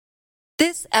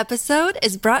This episode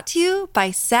is brought to you by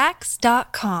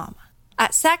Saks.com.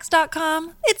 At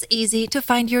Saks.com, it's easy to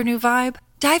find your new vibe.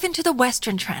 Dive into the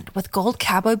Western trend with gold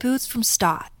cowboy boots from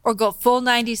Staud, or go full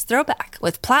 90s throwback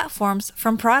with platforms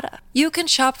from Prada. You can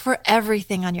shop for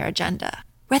everything on your agenda,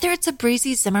 whether it's a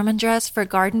breezy Zimmermann dress for a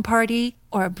garden party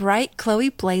or a bright Chloe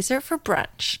blazer for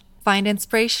brunch. Find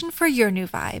inspiration for your new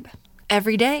vibe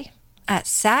every day at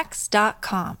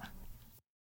Saks.com.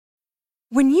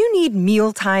 When you need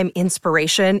mealtime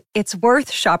inspiration, it's worth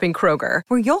shopping Kroger,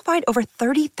 where you'll find over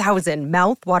 30,000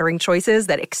 mouth-watering choices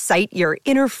that excite your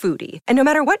inner foodie. And no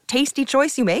matter what tasty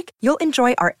choice you make, you'll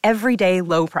enjoy our everyday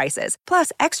low prices,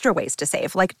 plus extra ways to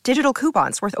save, like digital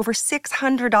coupons worth over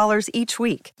 $600 each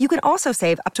week. You can also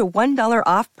save up to $1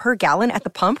 off per gallon at the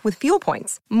pump with fuel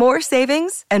points. More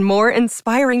savings and more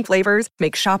inspiring flavors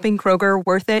make shopping Kroger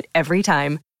worth it every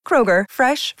time. Kroger,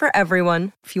 fresh for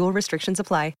everyone. Fuel restrictions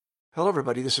apply. Hello,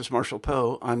 everybody. This is Marshall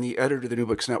Poe. I'm the editor of the New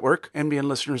Books Network. NBN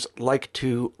listeners like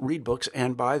to read books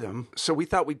and buy them. So we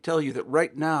thought we'd tell you that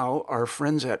right now, our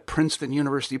friends at Princeton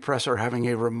University Press are having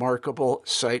a remarkable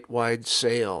site-wide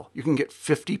sale. You can get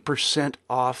 50%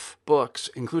 off books,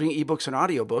 including ebooks and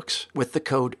audiobooks, with the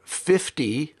code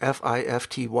 50,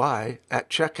 F-I-F-T-Y, at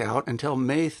checkout until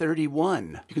May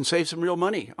 31. You can save some real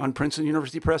money on Princeton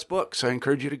University Press books. I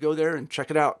encourage you to go there and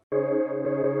check it out.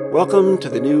 Welcome to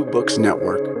the New Books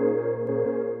Network.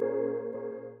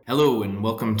 Hello, and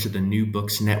welcome to the New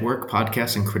Books Network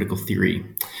podcast and critical theory.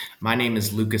 My name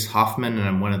is Lucas Hoffman, and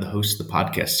I'm one of the hosts of the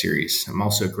podcast series. I'm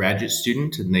also a graduate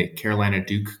student in the Carolina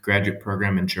Duke Graduate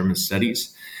Program in German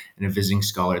Studies and a visiting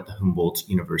scholar at the Humboldt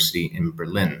University in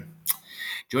Berlin.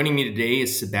 Joining me today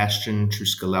is Sebastian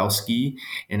Truskolaski,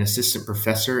 an assistant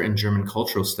professor in German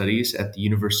Cultural Studies at the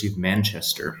University of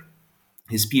Manchester.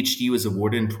 His PhD was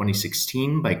awarded in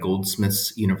 2016 by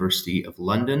Goldsmiths University of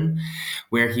London,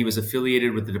 where he was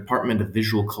affiliated with the Department of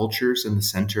Visual Cultures and the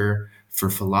Center for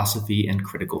Philosophy and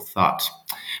Critical Thought.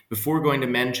 Before going to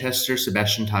Manchester,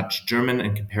 Sebastian taught German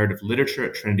and comparative literature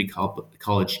at Trinity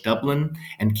College Dublin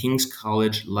and King's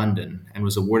College London, and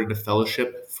was awarded a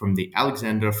fellowship from the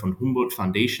Alexander von Humboldt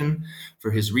Foundation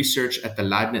for his research at the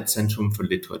Leibniz Zentrum für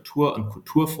Literatur- und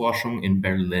Kulturforschung in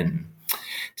Berlin.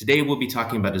 Today, we'll be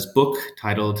talking about his book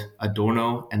titled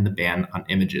Adorno and the Ban on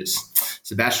Images.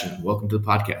 Sebastian, welcome to the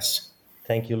podcast.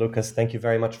 Thank you, Lucas. Thank you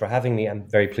very much for having me. I'm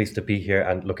very pleased to be here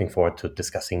and looking forward to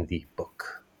discussing the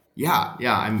book. Yeah,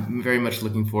 I'm very much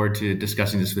looking forward to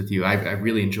discussing this with you. I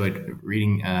really enjoyed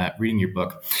reading your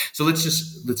book. So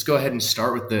let's go ahead and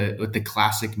start with the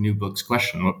classic New Books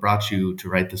question. What brought you to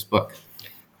write this book?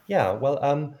 Yeah,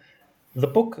 well, the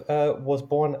book was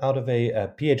born out of a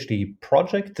PhD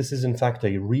project. This is, in fact,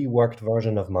 a reworked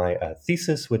version of my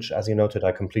thesis, which, as you noted,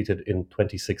 I completed in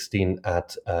 2016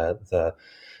 at the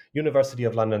University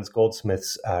of London's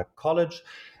Goldsmiths College.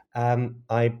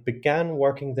 I began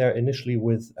working there initially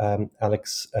with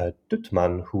Alex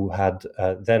Duttmann, who had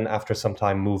then, after some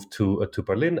time, moved to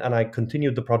Berlin, and I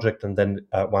continued the project and then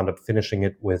wound up finishing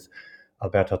it with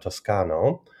Alberto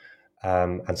Toscano.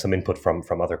 And some input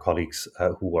from other colleagues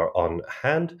who were on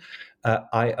hand.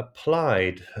 I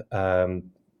applied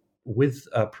with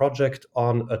a project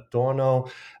on Adorno,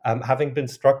 having been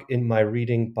struck in my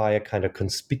reading by a kind of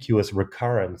conspicuous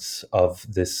recurrence of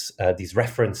these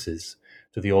references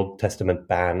to the Old Testament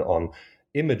ban on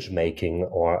image making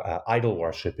or idol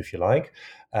worship, if you like.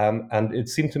 And it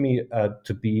seemed to me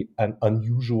to be an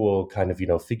unusual kind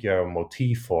of, figure or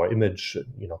motif or image,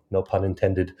 no pun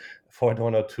intended, for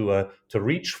Adorno to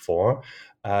reach for,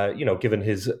 given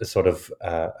his sort of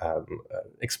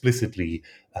explicitly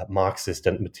Marxist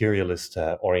and materialist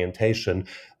orientation.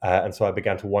 And so I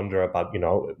began to wonder about,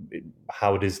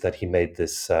 how it is that he made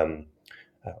this,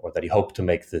 or that he hoped to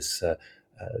make this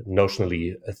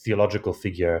notionally theological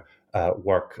figure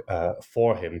work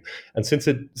for him. And since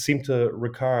it seemed to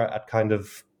recur at kind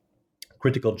of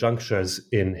critical junctures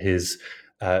in his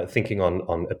thinking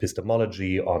on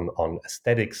epistemology, on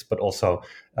aesthetics, but also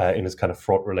in his kind of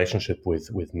fraught relationship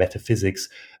with metaphysics,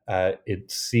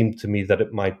 it seemed to me that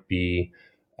it might be,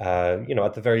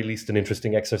 at the very least, an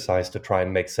interesting exercise to try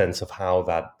and make sense of how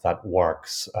that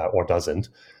works or doesn't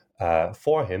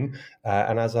for him.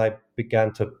 And as I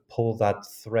began to pull that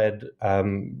thread,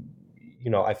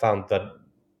 I found that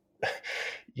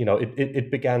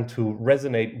it began to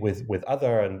resonate with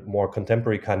other and more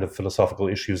contemporary kind of philosophical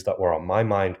issues that were on my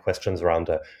mind, questions around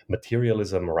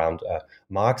materialism, around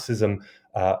Marxism,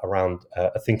 around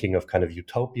a thinking of kind of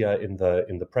utopia in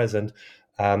the present.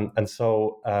 And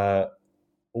so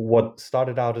what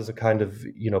started out as a kind of,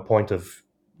 point of,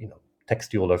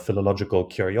 textual or philological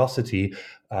curiosity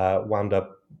wound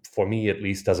up, for me at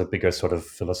least, as a bigger sort of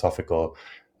philosophical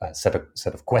set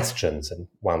of questions, and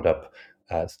wound up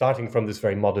starting from this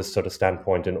very modest sort of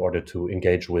standpoint in order to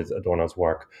engage with Adorno's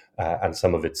work and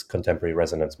some of its contemporary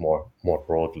resonance more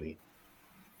broadly.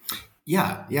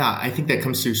 Yeah, I think that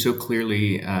comes through so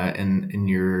clearly in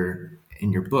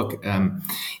your book.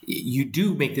 You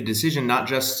do make the decision not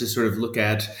just to sort of look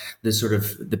at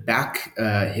the back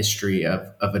history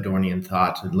of Adornian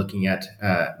thought and looking at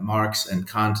Marx and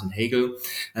Kant and Hegel,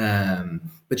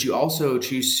 but you also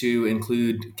choose to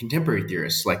include contemporary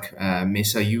theorists like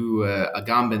Mesaou,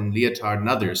 Agamben, Lyotard, and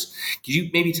others. Could you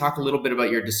maybe talk a little bit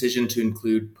about your decision to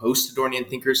include post-Adornian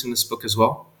thinkers in this book as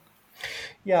well?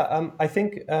 Yeah, I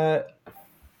think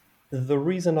the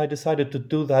reason I decided to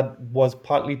do that was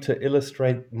partly to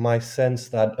illustrate my sense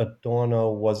that Adorno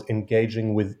was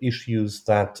engaging with issues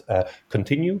that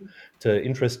continue to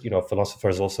interest,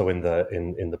 philosophers also in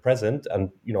the present,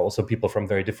 and also people from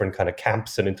very different kind of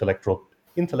camps and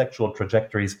intellectual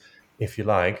trajectories, if you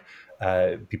like.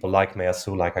 People like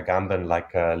Meillassoux, like Agamben,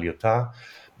 like Lyotard,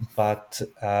 but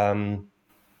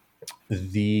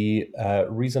the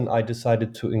reason I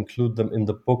decided to include them in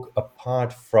the book,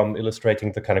 apart from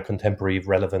illustrating the kind of contemporary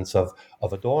relevance of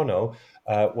Adorno,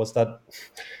 was that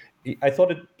I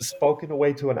thought it spoke in a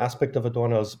way to an aspect of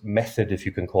Adorno's method, if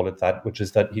you can call it that, which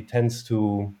is that he tends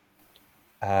to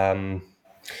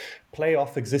play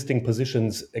off existing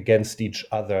positions against each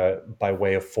other by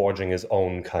way of forging his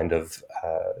own kind of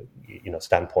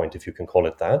standpoint, if you can call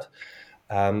it that.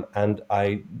 And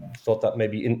I thought that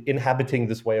maybe inhabiting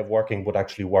this way of working would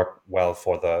actually work well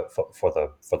for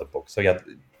the book. So yeah,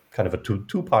 kind of a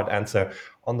two-part answer.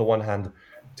 On the one hand,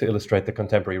 to illustrate the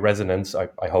contemporary resonance,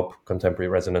 I hope contemporary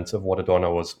resonance of what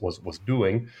Adorno was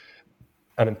doing,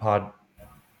 and in part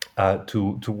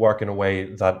to work in a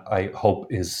way that I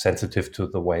hope is sensitive to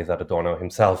the way that Adorno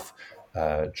himself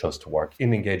chose to work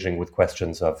in engaging with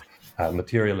questions of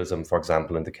materialism, for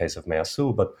example, in the case of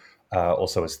Meillassoux, but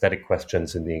also aesthetic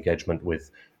questions in the engagement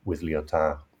with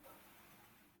Lyotard.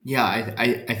 Yeah,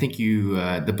 I think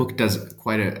the book does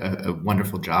quite a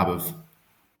wonderful job of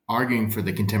arguing for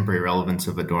the contemporary relevance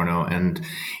of Adorno, and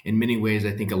in many ways,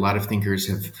 I think a lot of thinkers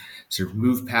have sort of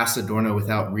moved past Adorno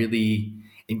without really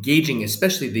engaging,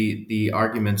 especially the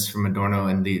arguments from Adorno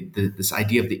and this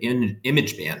idea of the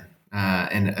image ban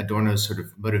and Adorno's sort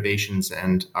of motivations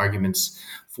and arguments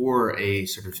for a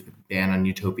sort of ban on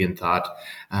utopian thought,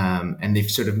 and they've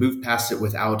sort of moved past it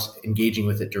without engaging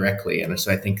with it directly. And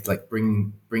so I think like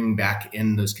bring back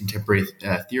in those contemporary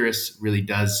theorists really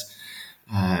does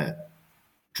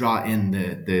draw in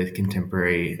the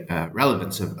contemporary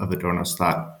relevance of Adorno's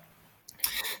thought.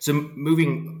 So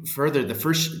moving further, the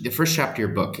first chapter of your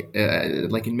book,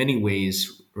 like in many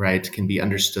ways, right, can be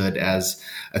understood as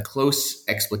a close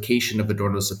explication of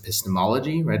Adorno's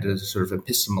epistemology, right, a sort of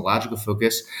epistemological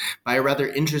focus, by a rather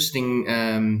interesting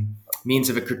means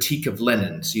of a critique of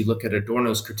Lenin. So you look at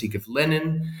Adorno's critique of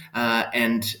Lenin,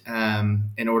 and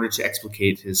in order to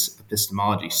explicate his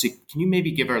epistemology. So can you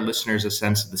maybe give our listeners a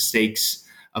sense of the stakes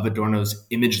of Adorno's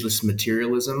imageless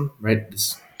materialism, right?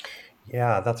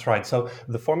 Yeah, that's right. So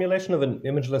the formulation of an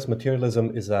imageless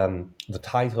materialism is the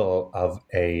title of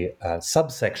a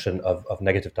subsection of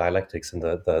negative dialectics in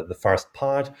the first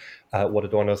part, what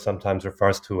Adorno sometimes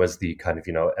refers to as the kind of,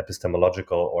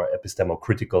 epistemological or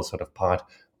epistemocritical sort of part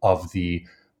of the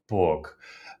book.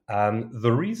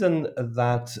 The reason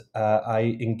that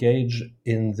I engage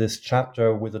in this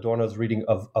chapter with Adorno's reading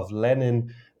of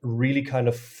Lenin really kind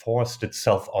of forced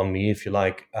itself on me, if you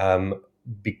like,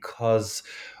 because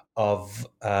of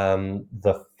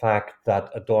the fact that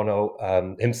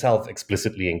Adorno himself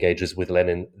explicitly engages with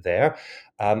Lenin there.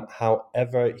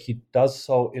 However, he does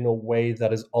so in a way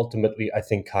that is ultimately, I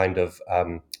think, kind of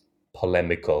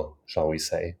polemical, shall we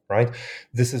say, right?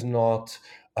 This is not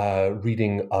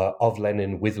reading of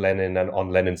Lenin with Lenin and on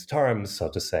Lenin's terms, so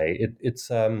to say. It's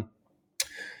an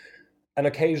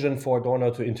occasion for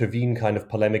Adorno to intervene kind of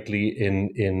polemically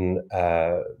in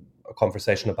a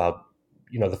conversation about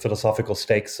the philosophical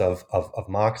stakes of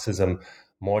Marxism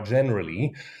more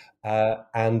generally.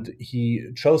 And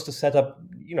he chose to set up,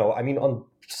 on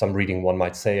some reading, one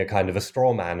might say, a kind of a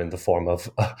straw man in the form of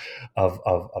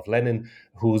Lenin,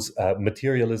 whose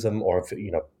materialism or,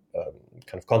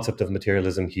 kind of concept of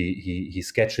materialism he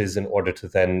sketches in order to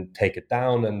then take it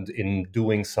down, and in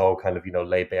doing so kind of,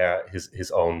 lay bare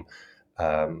his own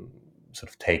sort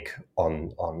of take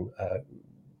on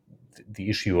the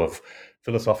issue of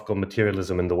philosophical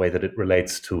materialism and the way that it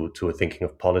relates to a thinking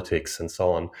of politics and so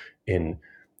on in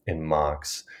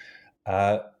Marx.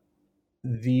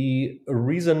 The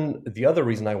other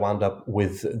reason I wound up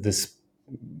with this,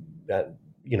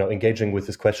 engaging with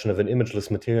this question of an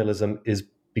imageless materialism is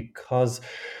because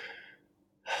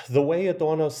The way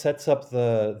Adorno sets up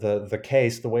the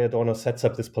case, the way Adorno sets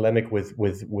up this polemic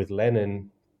with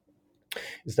Lenin,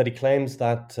 is that he claims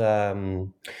that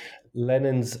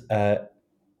Lenin's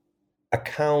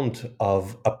account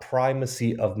of a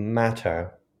primacy of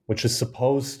matter, which is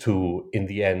supposed to, in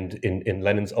the end, in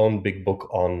Lenin's own big book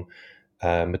on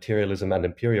materialism and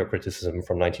empirio-criticism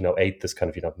from 1908, this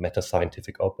kind of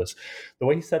meta-scientific opus, the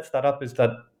way he sets that up is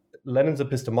that Lenin's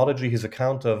epistemology, his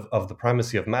account of the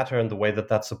primacy of matter and the way that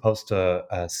that's supposed to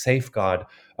safeguard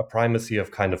a primacy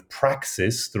of kind of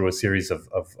praxis through a series of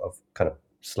kind of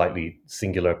slightly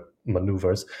singular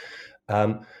maneuvers,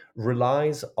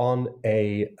 relies on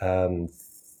a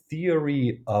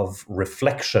theory of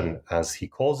reflection, as he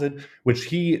calls it, which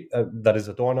he, that is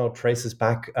Adorno, traces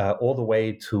back all the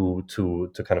way to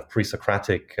kind of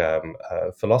pre-Socratic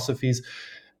philosophies,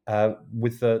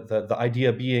 with the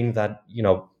idea being that,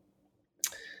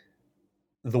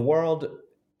 the world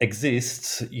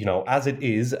exists, as it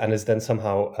is, and is then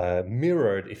somehow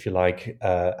mirrored, if you like,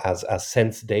 as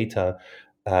sense data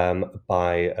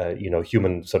by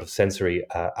human sort of sensory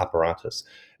apparatus.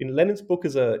 Lenin's book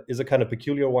is a kind of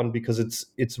peculiar one because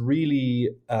it's really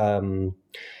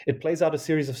it plays out a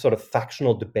series of sort of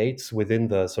factional debates within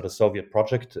the sort of Soviet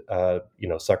project,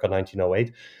 circa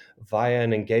 1908, via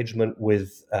an engagement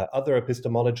with other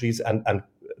epistemologies and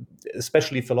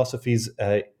especially philosophies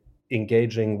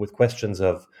engaging with questions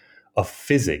of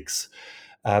physics.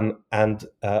 And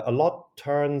a lot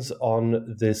turns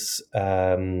on this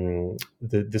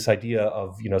this idea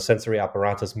of sensory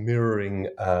apparatus mirroring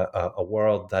a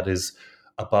world that is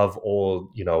above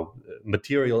all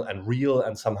material and real,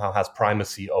 and somehow has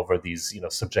primacy over these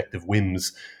subjective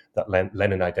whims that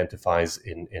Lenin identifies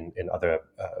in other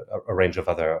a range of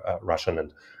other Russian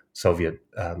and Soviet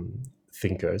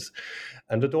thinkers.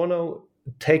 And Adorno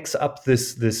takes up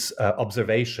this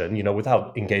observation,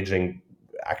 without engaging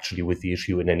actually with the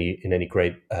issue in any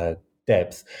great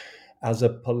depth, as a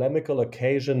polemical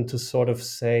occasion to sort of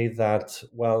say that,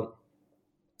 well,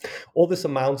 all this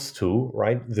amounts to,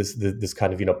 right, this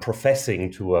kind of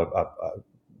professing to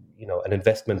an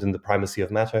investment in the primacy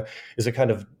of matter is a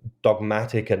kind of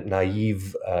dogmatic and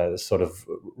naive sort of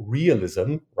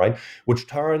realism, right, which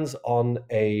turns on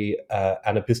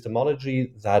an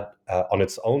epistemology that on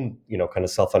its own kind of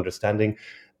self-understanding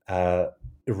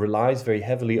relies very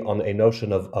heavily on a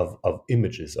notion of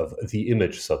images, of the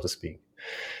image, so to speak.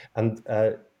 And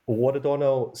what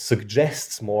Adorno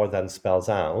suggests more than spells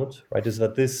out, right, is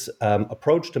that this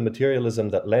approach to materialism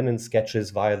that Lenin sketches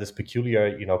via this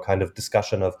peculiar, kind of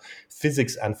discussion of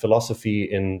physics and philosophy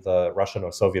in the Russian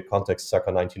or Soviet context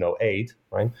circa 1908,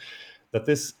 right, that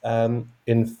this,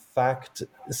 in fact,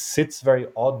 sits very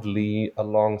oddly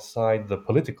alongside the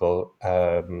political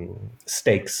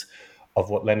stakes of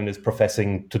what Lenin is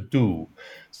professing to do.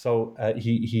 So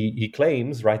he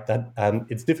claims, right, that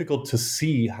it's difficult to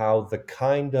see how the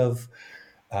kind of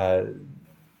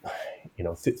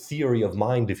theory of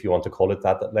mind, if you want to call it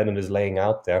that Lenin is laying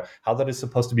out there, how that is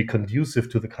supposed to be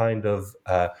conducive to the kind of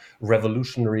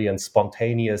revolutionary and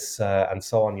spontaneous and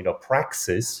so on,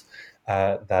 praxis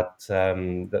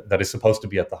that is supposed to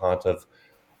be at the heart of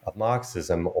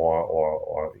Marxism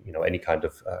or any kind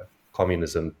of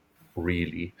communism,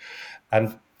 really.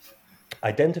 And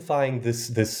identifying this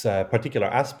particular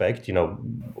aspect,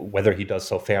 whether he does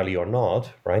so fairly or not,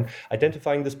 right?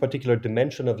 Identifying this particular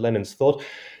dimension of Lenin's thought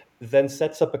then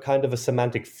sets up a kind of a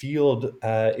semantic field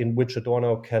in which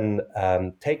Adorno can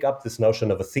take up this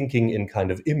notion of a thinking in kind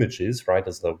of images, right,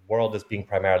 as the world as being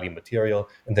primarily material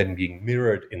and then being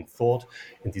mirrored in thought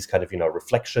in these kind of,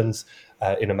 reflections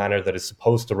in a manner that is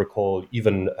supposed to recall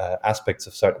even aspects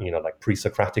of certain, like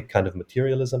pre-Socratic kind of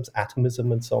materialisms,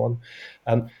 atomism, and so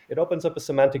on. It opens up a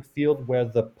semantic field where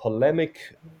the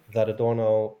polemic that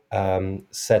Adorno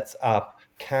sets up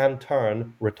can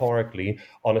turn rhetorically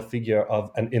on a figure of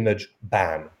an image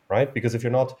ban, right? Because if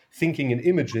you're not thinking in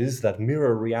images that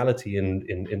mirror reality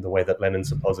in the way that Lenin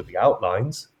supposedly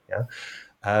outlines,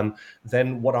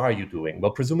 then what are you doing? Well,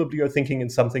 presumably you're thinking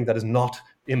in something that is not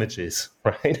images,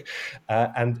 right?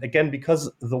 And again,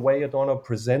 because the way Adorno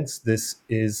presents this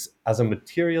is as a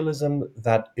materialism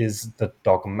that is the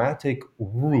dogmatic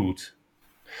root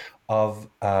of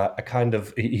a kind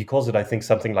of, he calls it, I think,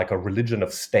 something like a religion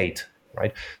of state,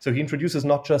 right? So he introduces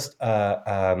not just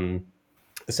a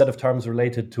set of terms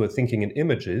related to a thinking in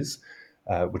images,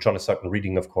 which on a certain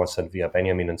reading, of course, and via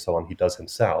Benjamin and so on, he does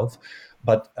himself,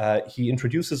 but he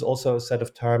introduces also a set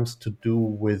of terms to do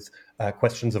with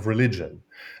questions of religion.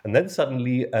 And then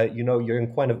suddenly, you're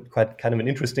in quite kind of an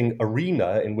interesting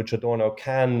arena in which Adorno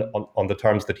can, on the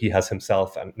terms that he has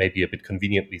himself and maybe a bit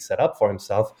conveniently set up for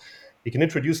himself, he can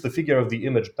introduce the figure of the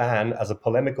image ban as a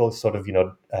polemical sort of,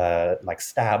 like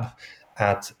stab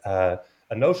at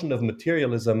a notion of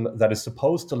materialism that is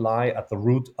supposed to lie at the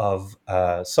root of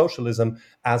socialism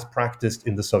as practiced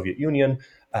in the Soviet Union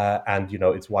and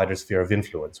its wider sphere of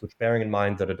influence, which, bearing in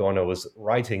mind that Adorno was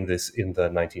writing this in the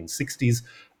 1960s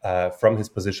from his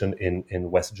position in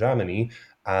West Germany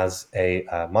as a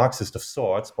Marxist of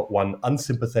sorts, but one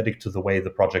unsympathetic to the way the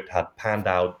project had panned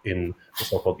out in the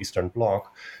so-called Eastern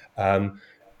Bloc.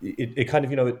 It kind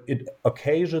of, it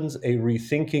occasions a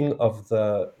rethinking of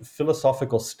the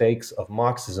philosophical stakes of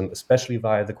Marxism, especially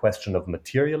via the question of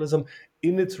materialism,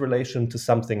 in its relation to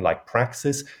something like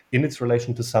praxis, in its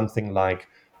relation to something like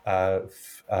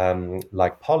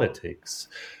politics.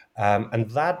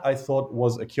 And that, I thought,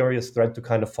 was a curious thread to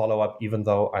kind of follow up, even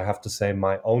though I have to say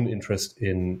my own interest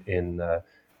in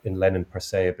Lenin per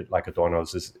se, a bit like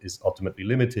Adorno's, is ultimately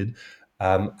limited.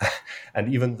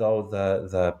 And even though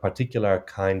the particular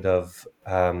kind of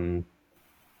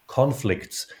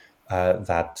conflicts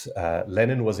that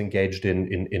Lenin was engaged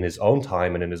in his own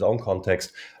time and in his own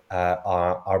context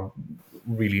are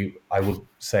really, I would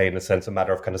say, in a sense, a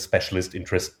matter of kind of specialist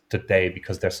interest today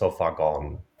because they're so far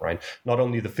gone, right? Not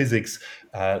only the physics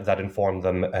that informed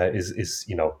them is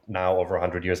now over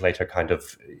 100 years later kind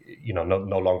of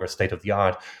no longer state of the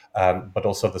art, but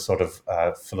also the sort of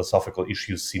philosophical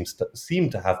issues seem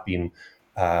to have been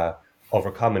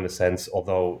overcome in a sense,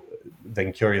 although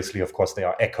then curiously, of course, they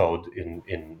are echoed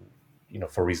in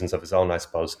for reasons of his own, I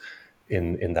suppose,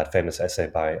 in that famous essay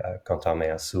by Quentin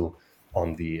Meillassoux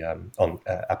on the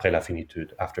après la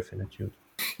finitude, after finitude.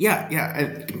 Yeah.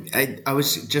 I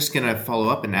was just going to follow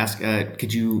up and ask,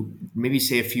 could you maybe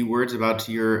say a few words about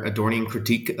your Adornian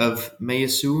critique of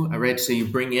Meillassoux? Right, so you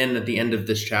bring in at the end of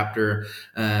this chapter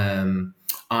on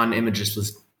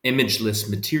imageless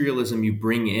materialism, you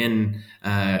bring in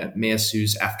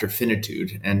Meillassoux' after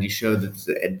finitude, and you show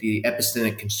that the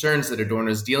epistemic concerns that Adorno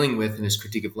is dealing with in his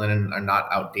critique of Lenin are not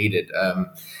outdated.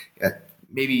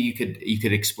 Maybe you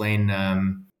could explain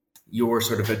your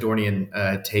sort of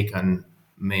Adornian take on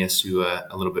Meillassoux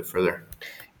a little bit further.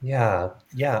 Yeah.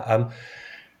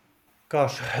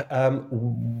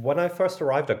 When I first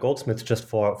arrived at Goldsmiths, just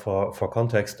for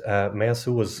context,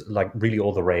 Meillassoux was like really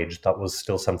all the rage. That was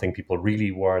still something people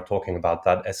really were talking about.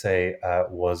 That essay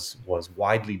was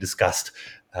widely discussed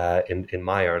in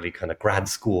my early kind of grad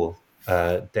school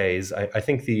days. I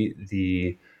think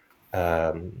the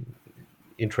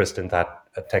interest in that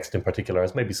text in particular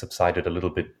has maybe subsided a little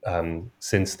bit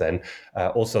since then.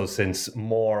 Also, since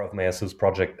more of Meillassoux'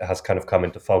 project has kind of come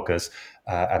into focus,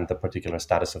 and the particular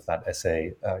status of that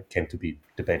essay came to be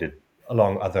debated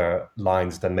along other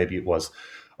lines than maybe it was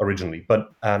originally.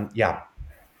 But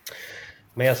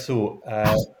Meillassoux,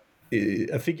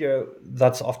 a figure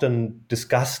that's often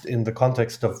discussed in the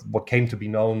context of what came to be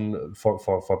known,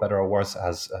 for better or worse,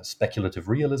 as speculative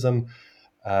realism.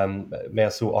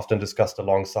 Meillassoux often discussed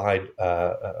alongside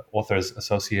authors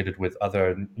associated with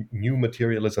other new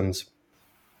materialisms,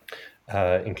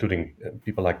 including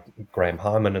people like Graham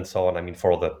Harman and so on. I mean,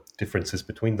 for all the differences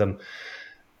between them.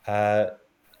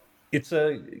 It's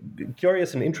a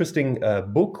curious and interesting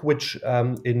book, which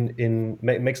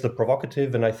makes the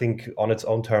provocative and I think on its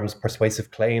own terms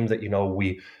persuasive claim that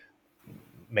we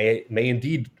may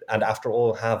indeed, and after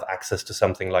all, have access to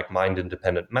something like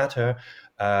mind-independent matter,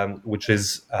 which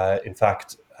is in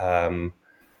fact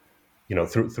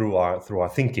through our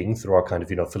thinking, through our kind of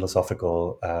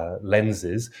philosophical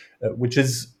lenses, which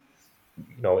is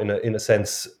in a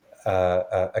sense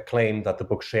a claim that the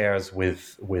book shares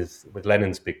with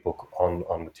Lenin's big book on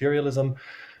materialism.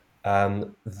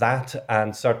 That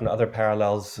and certain other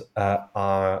parallels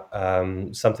are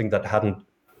something that hadn't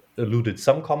eluded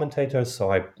some commentators.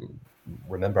 So I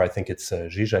remember, I think it's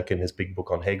Zizek in his big book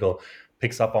on Hegel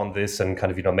picks up on this and kind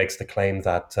of makes the claim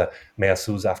that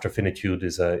Meillassoux' After Finitude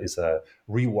is a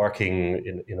reworking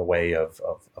in a way of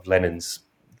Lenin's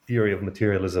theory of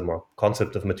materialism or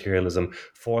concept of materialism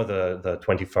for the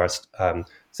 21st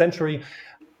century.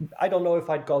 I don't know if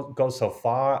I'd go so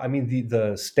far. I mean,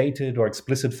 the stated or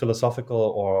explicit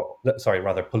philosophical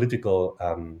political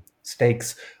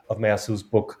stakes of Meillassoux'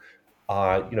 book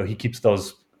are, he keeps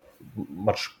those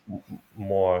much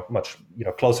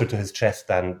closer to his chest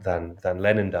than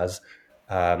Lenin does.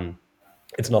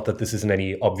 It's not that this is in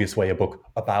any obvious way a book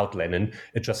about Lenin.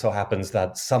 It just so happens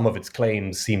that some of its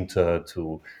claims seem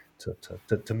to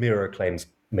mirror claims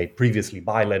made previously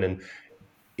by Lenin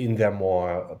in their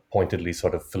more pointedly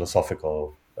sort of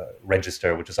philosophical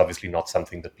register, which is obviously not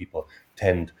something that people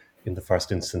tend in the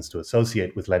first instance to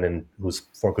associate with Lenin, who's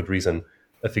for good reason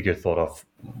a figure thought of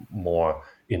more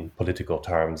in political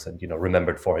terms and,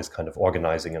 remembered for his kind of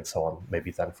organizing and so on,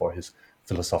 maybe than for his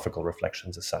philosophical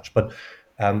reflections as such. But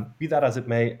be that as it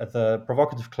may, the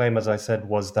provocative claim, as I said,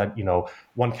 was that,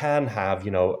 one can have,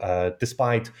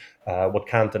 despite what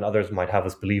Kant and others might have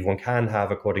us believe, one can have,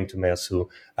 according to Meillassoux,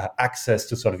 access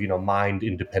to sort of,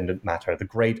 mind-independent matter, the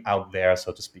great out there,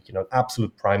 so to speak, an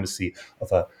absolute primacy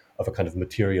of a kind of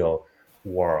material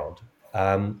world.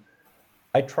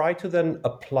 I try to then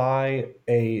apply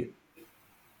a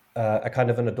kind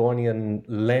of an Adornian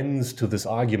lens to this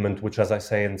argument, which, as I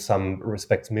say, in some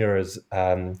respects mirrors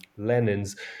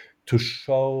Lenin's, to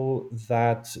show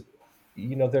that,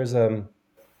 there's a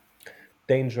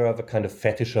danger of a kind of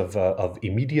fetish of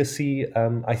immediacy,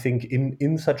 I think,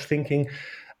 in such thinking,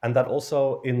 and that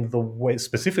also in the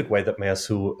specific way that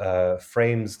Meillassoux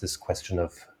frames this question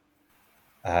of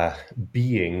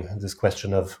being, this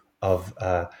question of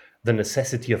the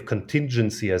necessity of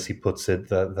contingency, as he puts it,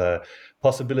 the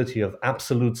possibility of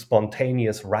absolute,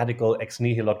 spontaneous, radical, ex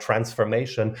nihilo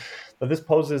transformation, that this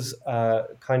poses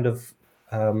kind of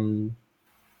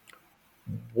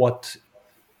what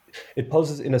it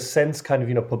poses, in a sense, kind of,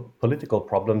 political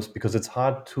problems, because it's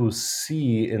hard to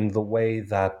see in the way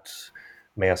that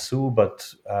Meillassoux,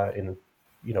 but in,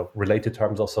 related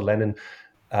terms also Lenin,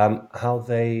 how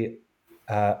they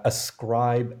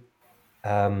ascribe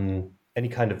any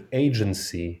kind of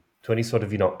agency to any sort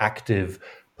of, active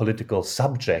political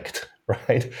subject,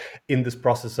 right, in this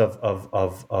process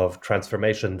of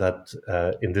transformation that,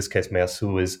 in this case,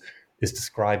 Meillassoux is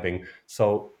describing.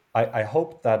 So I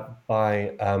hope that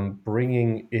by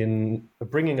bringing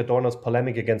Adorno's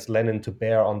polemic against Lenin to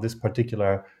bear on this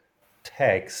particular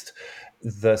text,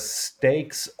 the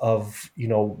stakes of,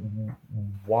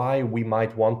 why we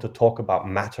might want to talk about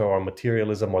matter or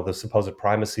materialism or the supposed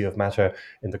primacy of matter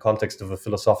in the context of a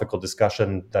philosophical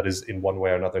discussion that is in one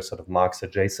way or another sort of Marx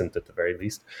adjacent at the very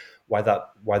least, why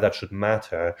that should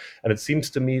matter. And it seems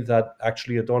to me that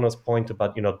actually Adorno's point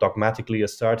about, dogmatically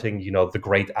asserting, the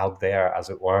great out there,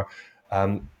 as it were,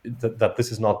 that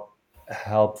this is not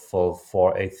helpful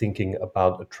for a thinking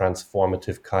about a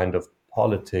transformative kind of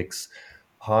politics,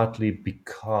 partly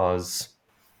because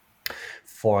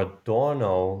for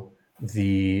Adorno,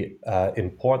 the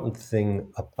important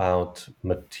thing about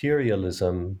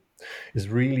materialism is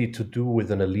really to do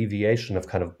with an alleviation of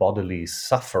kind of bodily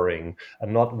suffering,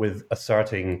 and not with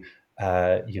asserting,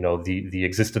 the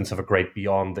existence of a great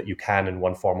beyond that you can, in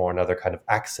one form or another, kind of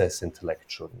access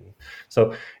intellectually.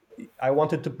 So I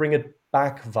wanted to bring it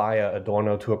back via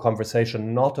Adorno to a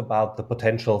conversation not about the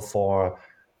potential for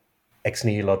ex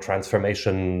nihilo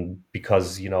transformation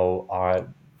because, our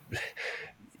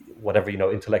whatever,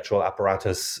 intellectual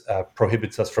apparatus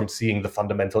prohibits us from seeing the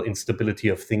fundamental instability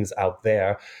of things out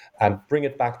there, and bring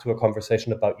it back to a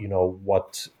conversation about,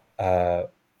 what,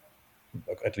 at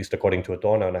least according to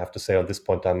Adorno, and I have to say on this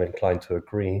point I'm inclined to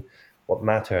agree, what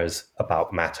matters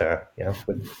about matter,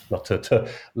 not to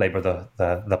labor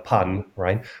the pun,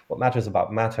 right? What matters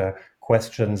about matter,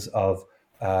 questions of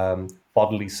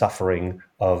bodily suffering,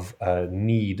 of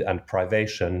need and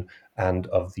privation, and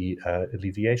of the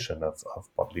alleviation of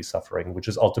bodily suffering, which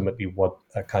is ultimately what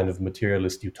a kind of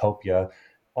materialist utopia,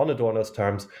 on Adorno's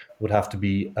terms, would have to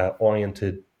be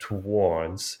oriented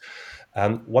towards.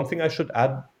 One thing I should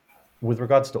add with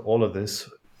regards to all of this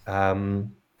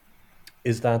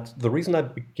is that the reason I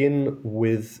begin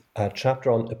with a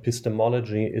chapter on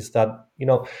epistemology is that,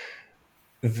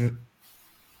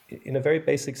 in a very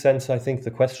basic sense, I think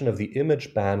the question of the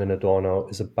image ban in Adorno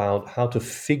is about how to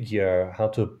figure, how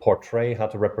to portray, how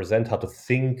to represent, how to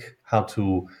think, how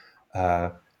to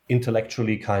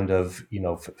intellectually kind of,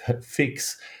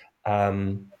 fix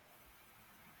an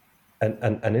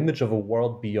image of a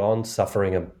world beyond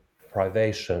suffering and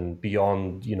privation,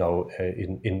 beyond,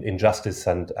 in injustice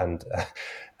and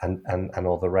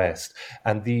all the rest.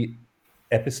 And the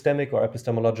epistemic or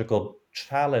epistemological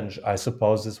challenge, I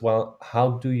suppose, is, well,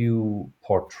 how do you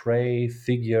portray,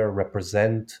 figure,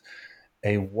 represent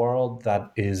a world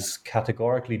that is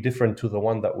categorically different to the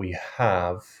one that we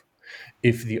have,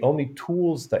 if the only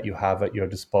tools that you have at your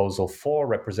disposal for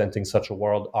representing such a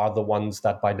world are the ones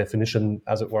that by definition,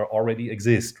 as it were, already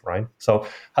exist, right? So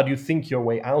how do you think your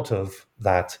way out of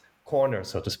that corner,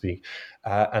 so to speak?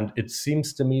 And it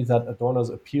seems to me that Adorno's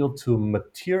appeal to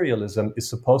materialism is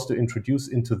supposed to introduce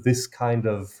into this kind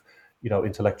of,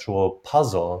 intellectual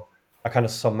puzzle, a kind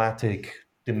of somatic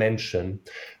dimension,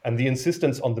 and the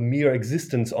insistence on the mere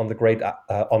existence on a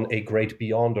great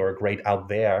beyond or a great out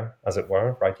there, as it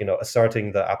were, right?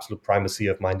 Asserting the absolute primacy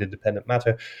of mind-independent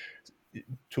matter.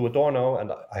 To Adorno,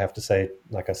 and I have to say,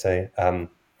 like I say, I'm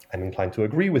inclined to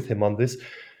agree with him on this.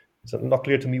 It's not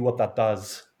clear to me what that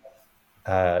does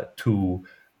to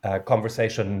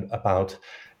conversation about,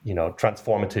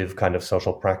 transformative kind of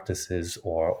social practices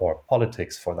or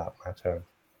politics for that matter.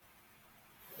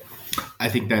 I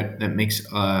think that makes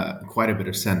quite a bit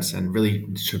of sense and really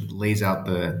sort of lays out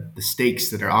the stakes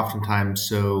that are oftentimes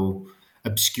so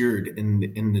obscured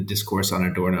in the discourse on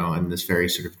Adorno and this very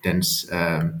sort of dense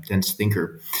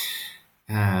thinker.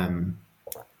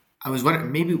 I was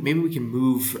wondering, maybe we can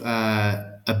move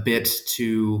a bit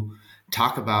to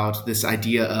talk about this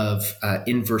idea of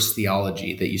inverse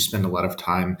theology that you spend a lot of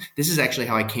time. This is actually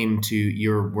how I came to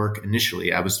your work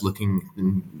initially. I was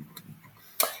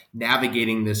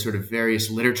navigating the sort of various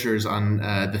literatures on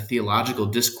the theological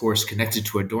discourse connected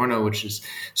to Adorno, which is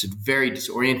sort of very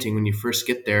disorienting when you first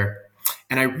get there.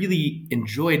 And I really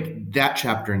enjoyed that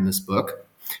chapter in this book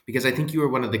because I think you are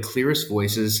one of the clearest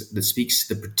voices that speaks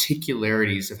to the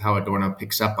particularities of how Adorno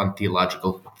picks up on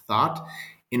theological thought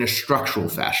in a structural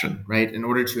fashion, right? In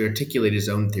order to articulate his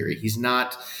own theory. He's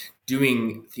not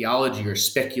doing theology or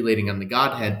speculating on the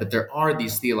Godhead, but there are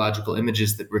these theological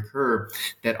images that recur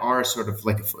that are sort of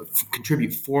like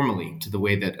contribute formally to the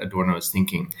way that Adorno is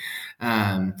thinking.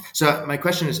 So my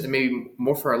question is maybe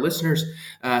more for our listeners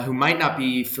who might not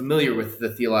be familiar with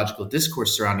the theological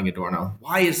discourse surrounding Adorno.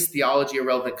 Why is theology a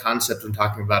relevant concept when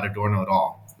talking about Adorno at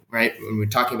all? Right? When we're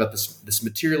talking about this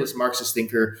materialist Marxist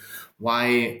thinker,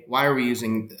 why are we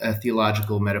using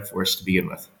theological metaphors to begin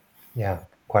with? Yeah,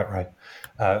 quite right.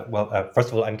 First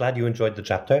of all, I'm glad you enjoyed the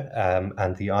chapter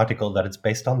and the article that it's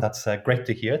based on. That's great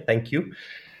to hear. Thank you.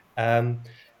 There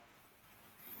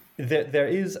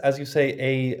is, as you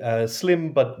say, a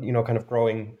slim but kind of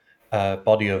growing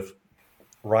body of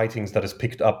writings that is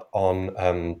picked up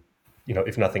on,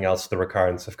 if nothing else, the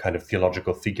recurrence of kind of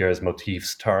theological figures,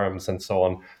 motifs, terms, and so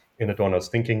on in Adorno's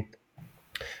thinking.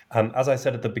 As I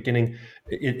said at the beginning,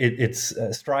 it's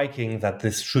striking that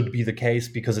this should be the case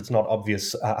because it's not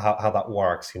obvious how that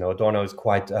works. Adorno is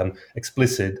quite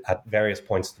explicit at various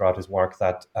points throughout his work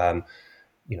that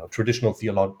traditional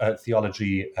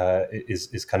theology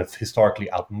is kind of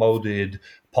historically outmoded.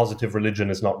 Positive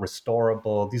religion is not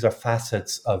restorable. These are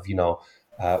facets of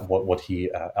what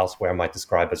he elsewhere might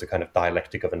describe as a kind of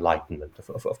dialectic of enlightenment.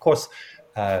 Of course.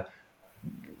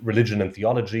 Religion and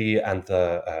theology and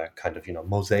the kind of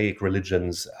mosaic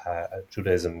religions,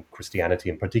 Judaism, Christianity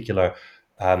in particular,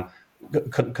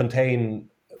 contain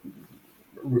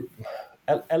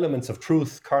elements of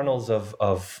truth, kernels of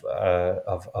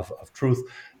truth,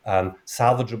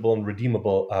 salvageable and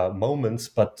redeemable moments,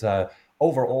 but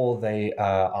overall they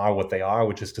are what they are,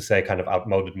 which is to say, kind of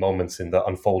outmoded moments in the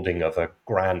unfolding of a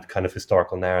grand kind of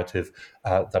historical narrative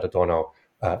that Adorno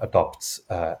adopts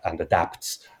and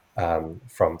adapts.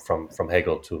 From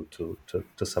Hegel to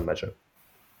some measure.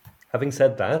 Having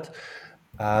said that,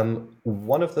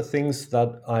 one of the things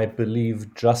that I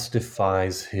believe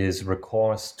justifies his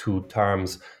recourse to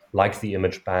terms like the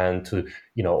image band, to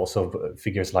also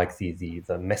figures like the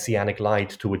messianic light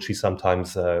to which he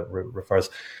sometimes refers,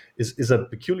 is a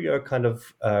peculiar kind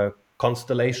of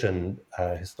constellation,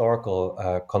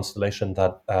 historical constellation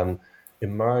that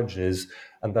emerges,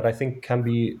 and that I think can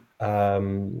be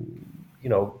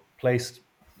placed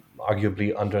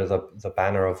arguably under the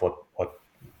banner of what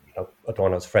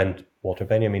Adorno's friend Walter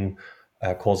Benjamin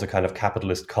calls a kind of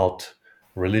capitalist cult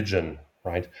religion,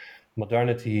 right?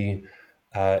 Modernity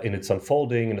in its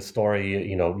unfolding in a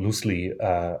story, loosely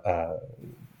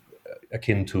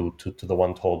akin to the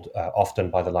one told often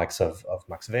by the likes of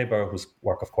Max Weber, whose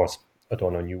work, of course,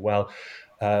 Adorno knew well.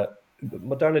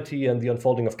 Modernity and the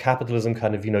unfolding of capitalism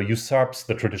kind of usurps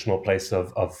the traditional place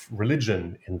of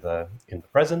religion in the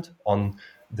present on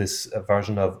this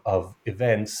version of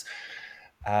events,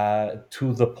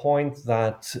 to the point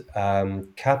that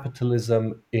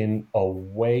capitalism in a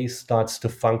way starts to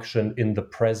function in the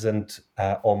present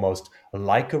almost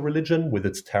like a religion, with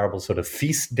its terrible sort of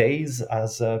feast days,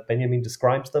 as Benjamin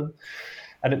describes them.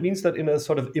 And it means that in a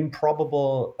sort of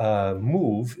improbable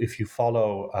move, if you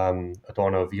follow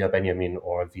Adorno via Benjamin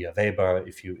or via Weber,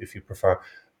 if you prefer,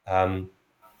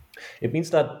 it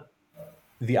means that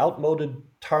the outmoded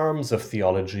terms of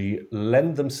theology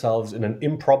lend themselves in an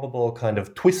improbable kind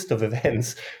of twist of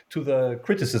events to the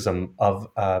criticism of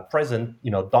present,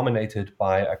 dominated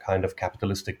by a kind of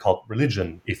capitalistic cult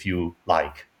religion, if you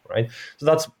like. Right? So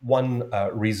that's one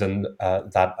reason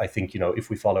that I think, if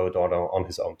we follow Adorno on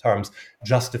his own terms,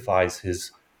 justifies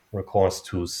his recourse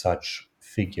to such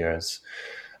figures.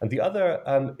 And the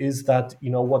other is that,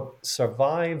 what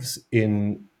survives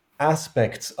in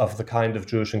aspects of the kind of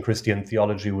Jewish and Christian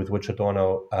theology with which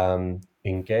Adorno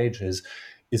engages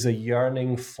is a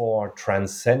yearning for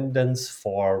transcendence,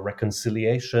 for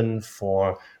reconciliation,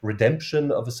 for redemption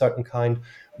of a certain kind,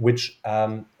 which,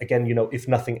 again, if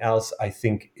nothing else, I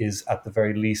think is at the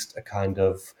very least a kind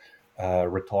of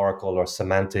rhetorical or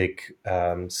semantic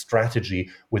strategy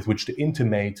with which to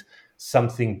intimate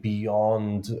something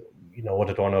beyond, what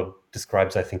Adorno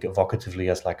describes, I think, evocatively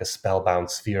as like a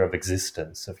spellbound sphere of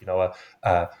existence, of,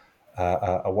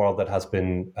 a world that has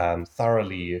been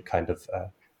thoroughly kind of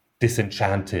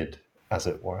disenchanted, as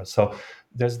it were. So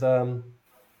there's the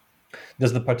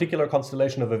particular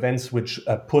constellation of events which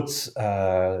puts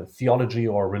theology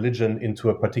or religion into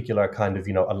a particular kind of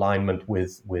alignment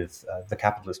with the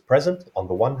capitalist present on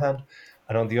the one hand,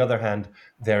 and on the other hand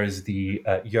there is the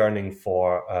yearning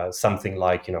for something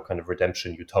like kind of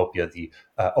redemption, utopia, the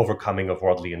overcoming of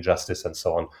worldly injustice and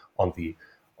so on the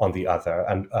other.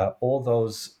 And all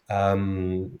those,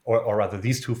 or rather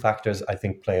these two factors, I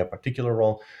think play a particular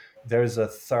role. There's a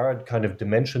third kind of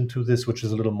dimension to this, which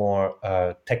is a little more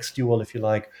textual, if you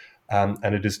like,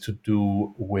 and it is to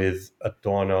do with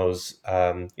Adorno's,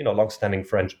 longstanding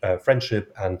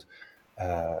friendship and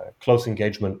close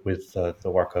engagement with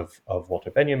the work of Walter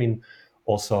Benjamin,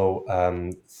 also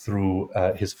through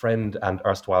his friend and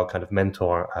erstwhile kind of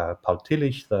mentor, Paul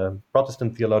Tillich, the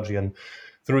Protestant theologian,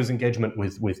 through his engagement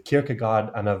with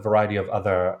Kierkegaard and a variety of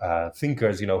other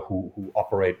thinkers, who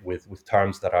operate with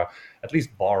terms that are at least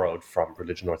borrowed from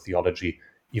religion or theology,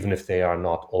 even if they are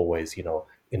not always,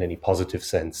 in any positive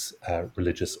sense,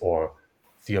 religious or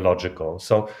theological.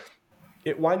 So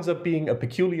it winds up being a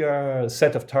peculiar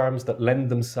set of terms that lend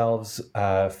themselves,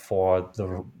 for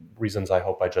the reasons I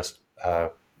hope I just,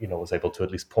 was able to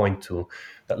at least point to,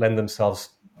 that lend themselves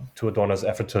to Adorno's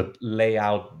effort to lay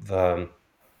out the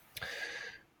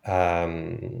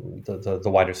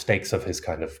wider stakes of his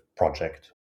kind of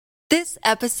project. This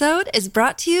episode is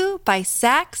brought to you by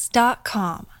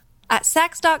Saks.com. At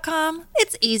Saks.com,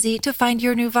 it's easy to find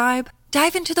your new vibe.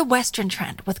 Dive into the Western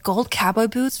trend with gold cowboy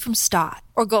boots from Stott,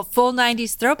 or go full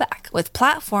 90s throwback with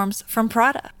platforms from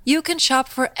Prada. You can shop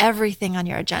for everything on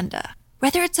your agenda,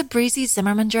 whether it's a breezy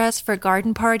Zimmermann dress for a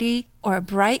garden party or a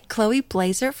bright Chloe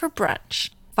blazer for brunch.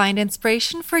 Find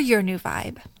inspiration for your new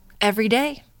vibe every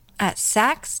day at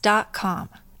Saks.com.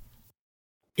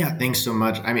 Yeah, thanks so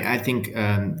much. I mean, I think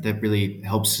that really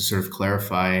helps to sort of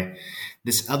clarify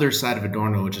this other side of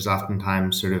Adorno, which is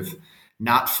oftentimes sort of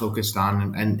not focused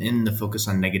on, and in the focus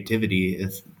on negativity,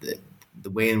 is the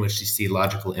way in which these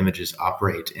theological images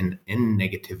operate in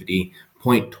negativity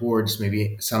point towards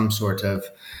maybe some sort of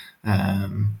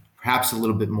perhaps a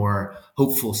little bit more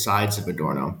hopeful sides of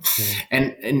Adorno.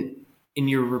 And in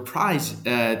your reprise,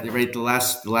 right, the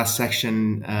last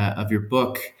section of your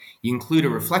book, you include a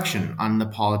reflection on the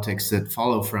politics that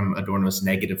follow from Adorno's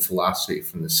negative philosophy,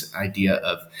 from this idea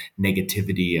of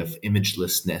negativity, of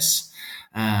imagelessness.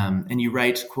 And you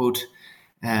write, quote,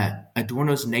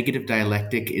 Adorno's negative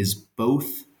dialectic is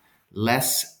both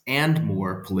less and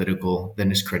more political than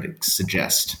his critics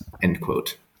suggest, end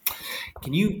quote.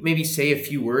 Can you maybe say a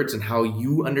few words on how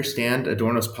you understand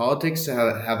Adorno's politics,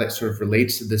 how that sort of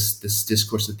relates to this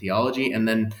discourse of theology, and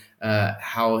then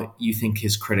how you think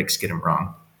his critics get him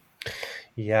wrong?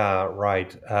 Yeah,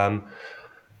 right.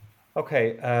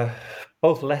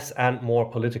 Both less and more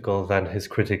political than his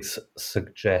critics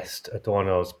suggest,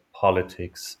 Adorno's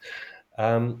politics.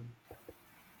 Adorno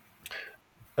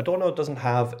doesn't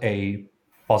have a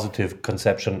positive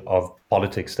conception of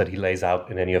politics that he lays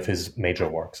out in any of his major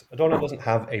works. Adorno doesn't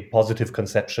have a positive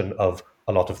conception of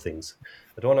a lot of things.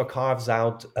 Adorno carves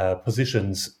out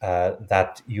positions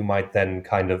that you might then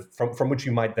kind of, from which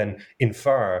you might then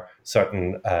infer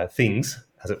certain things,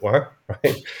 as it were,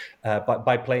 right?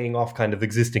 By playing off kind of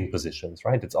existing positions,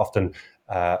 right? It's often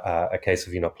a case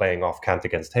of, playing off Kant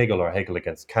against Hegel or Hegel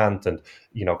against Kant, and,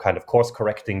 kind of course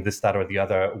correcting this, that, or the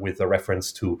other with a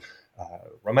reference to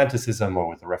Romanticism, or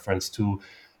with a reference to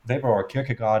Weber or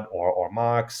Kierkegaard or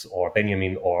Marx or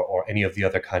Benjamin or any of the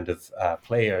other kind of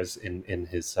players in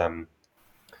his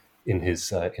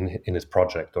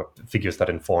project, or figures that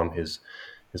inform his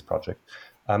project.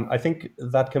 I think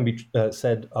that can be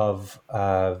said of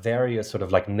various sort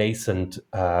of like nascent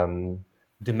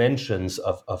dimensions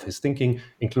of his thinking,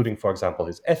 including, for example,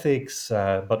 his ethics,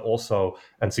 but also,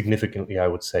 and significantly, I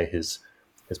would say, his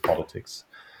politics.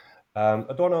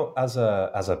 Adorno, as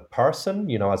a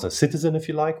person, as a citizen, if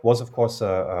you like, was of course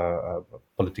a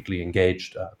politically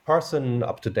engaged person,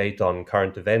 up to date on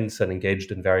current events, and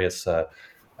engaged in various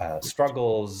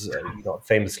struggles,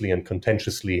 famously and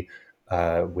contentiously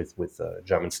with the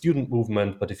German student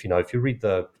movement. But if you read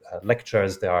the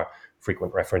lectures, there are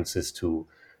frequent references to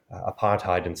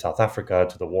apartheid in South Africa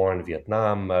to the war in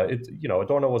Vietnam.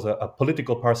 Adorno was a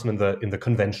political person in the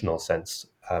conventional sense.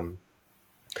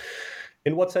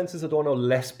 In what sense is Adorno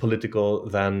less political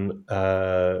than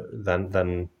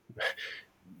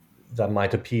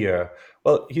might appear?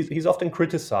 Well, he's often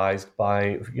criticized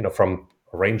by from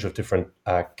a range of different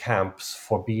camps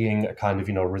for being a kind of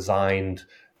resigned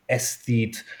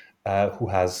aesthete who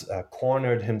has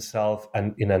cornered himself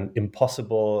and in an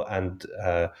impossible and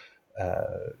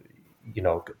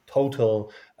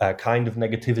total kind of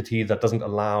negativity that doesn't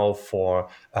allow for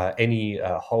any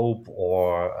hope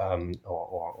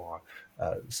or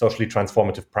socially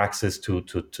transformative praxis to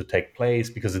take place,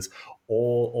 because it's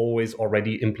always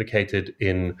already implicated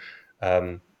in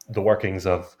the workings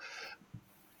of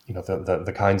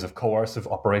the kinds of coercive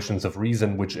operations of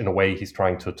reason, which in a way he's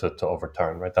trying to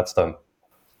overturn. Right, that's the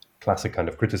classic kind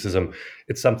of criticism.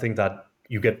 It's something that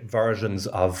you get versions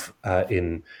of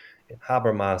in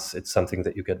Habermas. It's something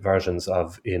that you get versions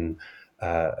of in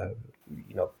to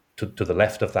the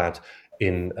left of that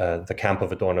in the camp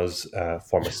of Adorno's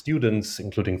former students,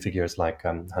 including figures like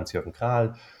Hans-Jürgen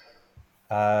Krahl.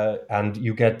 And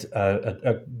you get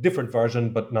a different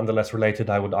version, but nonetheless related,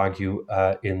 I would argue,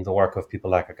 in the work of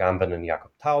people like Agamben and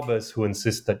Jakob Taubes, who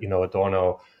insist that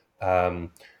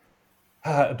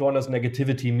Adorno's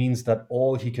negativity means that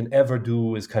all he can ever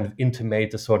do is kind of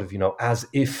intimate a sort of as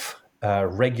if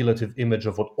regulative image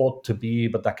of what ought to be,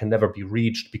 but that can never be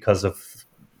reached because of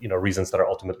reasons that are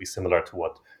ultimately similar to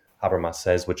what Habermas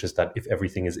says, which is that if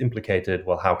everything is implicated,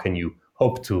 well, how can you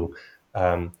hope to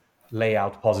lay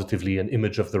out positively an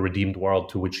image of the redeemed world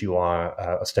to which you are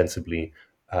ostensibly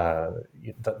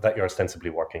that you're ostensibly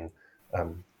working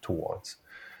towards?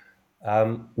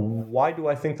 Why do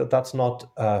I think that that's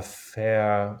not a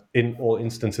fair, in all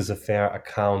instances, a fair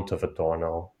account of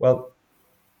Adorno? Well,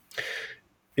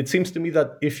 it seems to me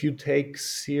that if you take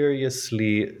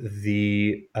seriously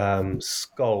the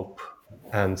scope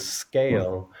and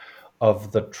scale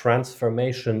of the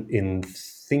transformation in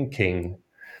thinking,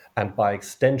 and by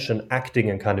extension acting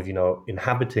and kind of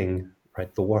inhabiting,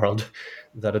 right, the world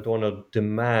that Adorno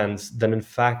demands, then in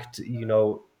fact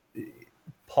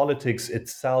politics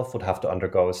itself would have to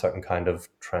undergo a certain kind of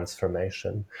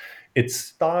transformation. It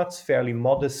starts fairly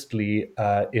modestly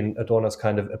in Adorno's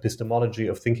kind of epistemology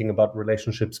of thinking about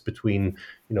relationships between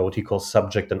what he calls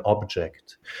subject and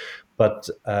object. But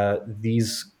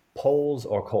these poles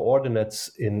or coordinates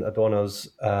in Adorno's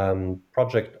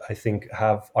project, I think,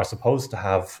 are supposed to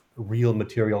have real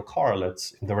material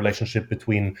correlates in the relationship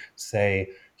between, say,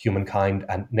 humankind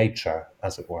and nature,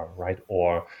 as it were, right?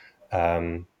 Or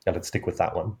let's stick with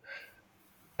that one.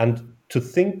 And to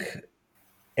think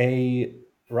a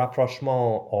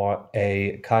rapprochement or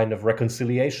a kind of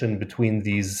reconciliation between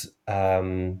these,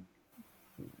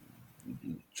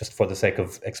 just for the sake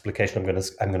of explication,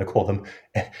 I'm going to call them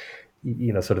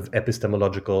sort of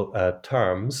epistemological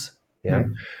terms,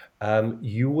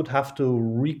 you would have to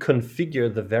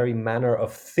reconfigure the very manner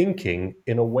of thinking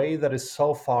in a way that is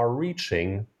so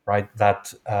far-reaching, right,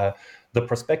 that the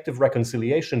prospective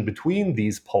reconciliation between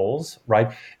these poles,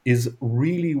 right, is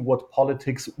really what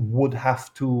politics would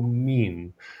have to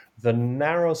mean. The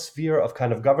narrow sphere of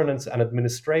kind of governance and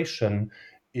administration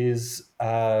is,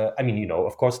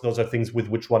 of course, those are things with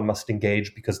which one must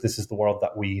engage because this is the world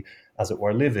that we, as it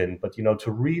were, live in. But,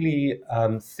 to really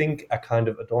think a kind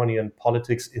of Adornian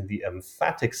politics in the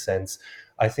emphatic sense,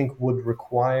 I think would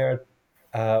require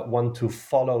one to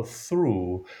follow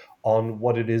through on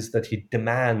what it is that he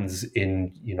demands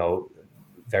in,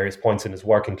 various points in his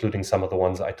work, including some of the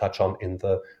ones I touch on in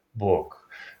the book.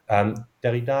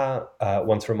 Derrida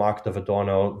once remarked of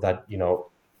Adorno that,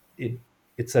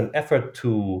 it's an effort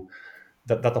to,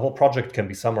 that the whole project can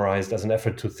be summarized as an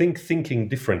effort to thinking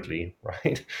differently,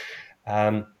 right?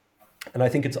 And I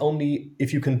think it's only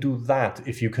if you can do that,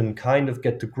 if you can kind of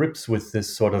get to grips with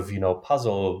this sort of,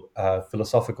 puzzle,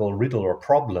 philosophical riddle or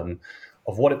problem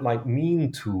of what it might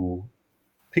mean to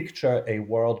picture a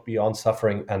world beyond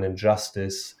suffering and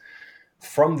injustice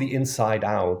from the inside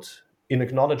out, in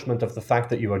acknowledgement of the fact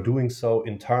that you are doing so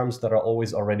in terms that are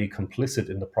always already complicit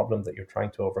in the problem that you're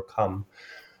trying to overcome.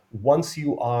 Once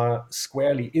you are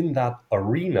squarely in that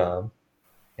arena,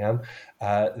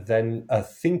 then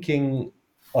thinking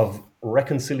of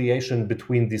reconciliation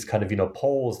between these kind of,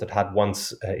 poles that had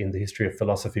once in the history of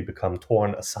philosophy become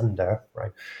torn asunder,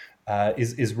 right,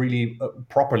 is really,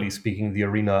 properly speaking, the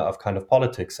arena of kind of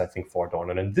politics, I think, for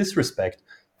Adorno. And in this respect,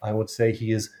 I would say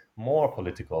he is more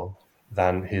political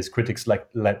than his critics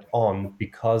let on,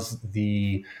 because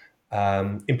the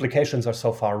implications are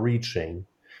so far-reaching.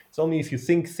 It's only if you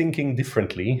thinking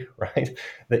differently, right,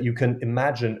 that you can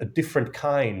imagine a different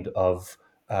kind of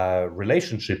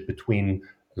relationship between,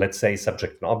 let's say,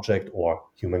 subject and object, or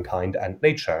humankind and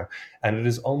nature. And it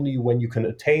is only when you can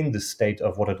attain this state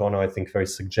of what Adorno, I think, very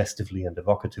suggestively and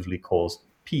evocatively calls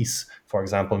peace, for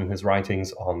example, in his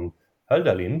writings on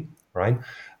Hölderlin, right?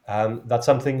 That's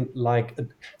something like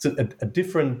a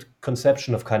different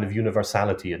conception of kind of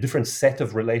universality, a different set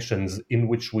of relations in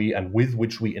which we and with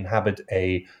which we inhabit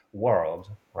a world,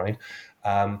 right?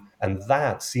 And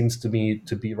that seems to me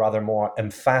to be rather more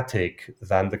emphatic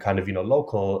than the kind of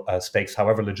local stakes,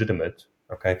 however legitimate,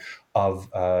 okay, of,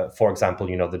 for example,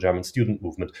 the German student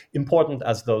movement, important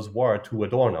as those were to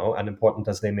Adorno and important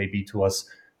as they may be to us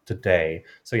today.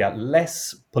 So yeah,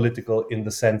 less political in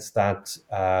the sense that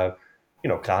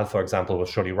Kral, for example, was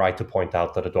surely right to point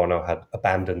out that Adorno had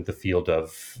abandoned the field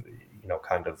of,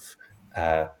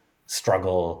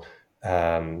 struggle,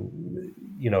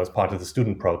 as part of the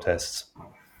student protests.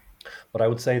 But I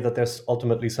would say that there's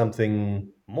ultimately something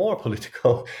more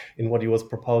political in what he was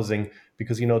proposing,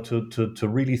 because, to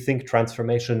really think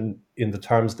transformation in the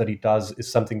terms that he does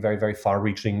is something very, very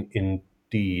far-reaching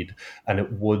indeed. And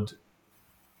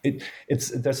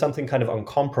there's something kind of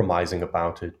uncompromising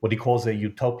about it, what he calls a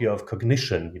utopia of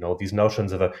cognition, these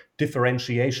notions of a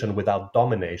differentiation without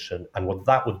domination, and what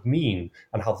that would mean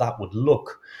and how that would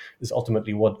look is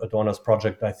ultimately what Adorno's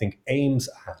project, I think, aims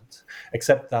at,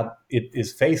 except that it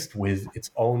is faced with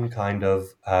its own kind of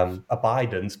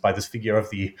abidance by this figure of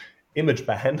the image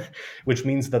ban, which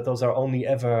means that those are only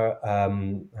ever,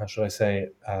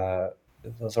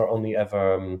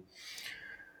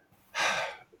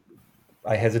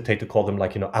 I hesitate to call them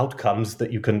outcomes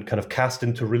that you can kind of cast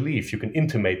into relief. You can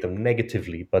intimate them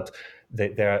negatively, but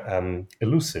they're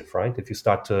elusive, right? If you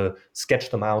start to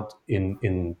sketch them out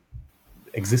in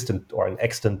existent or in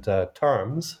extant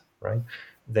terms, right,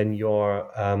 then you're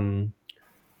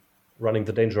running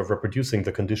the danger of reproducing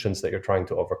the conditions that you're trying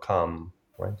to overcome,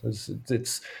 right?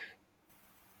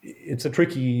 It's a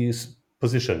tricky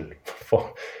position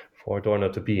for Adorno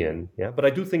to be in, yeah. But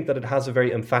I do think that it has a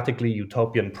very emphatically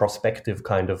utopian prospective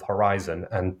kind of horizon,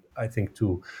 and I think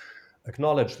to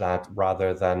acknowledge that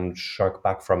rather than shirk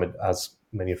back from it, as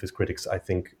many of his critics, I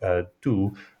think,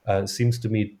 do, seems to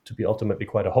me to be ultimately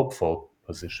quite a hopeful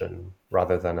position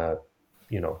rather than a,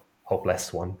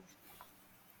 hopeless one.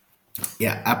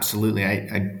 Yeah, absolutely.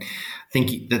 I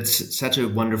think that's such a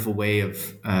wonderful way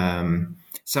of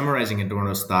summarizing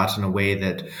Adorno's thought in a way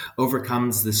that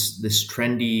overcomes this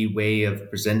trendy way of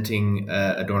presenting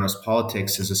Adorno's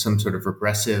politics as some sort of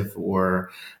regressive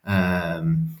or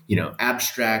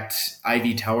abstract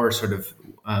Ivy Tower sort of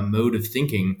mode of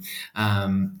thinking,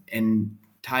 and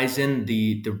ties in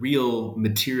the real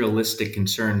materialistic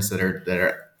concerns that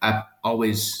are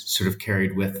always sort of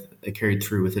carried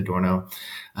through with Adorno,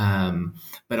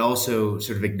 but also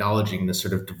sort of acknowledging the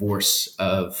sort of divorce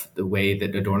of the way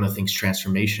that Adorno thinks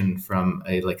transformation from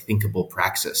a thinkable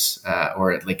praxis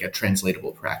or a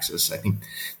translatable praxis. I think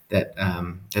that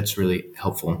that's really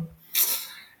helpful.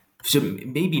 So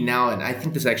maybe now, and I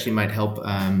think this actually might help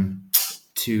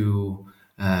to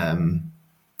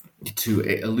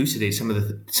elucidate some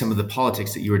of the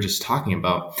politics that you were just talking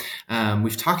about.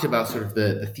 We've talked about sort of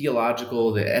the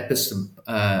theological, the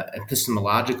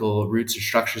epistemological roots or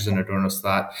structures in Adorno's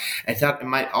thought. I thought it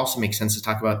might also make sense to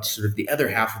talk about sort of the other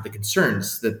half of the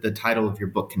concerns that the title of your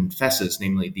book confesses,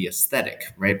 namely the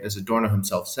aesthetic, right? As Adorno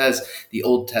himself says, the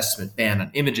Old Testament ban on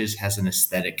images has an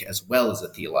aesthetic as well as a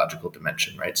theological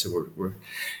dimension, right? So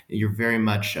you're very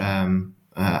much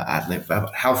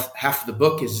about half of the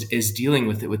book is dealing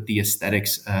with the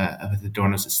aesthetics of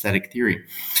Adorno's aesthetic theory,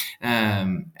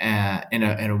 in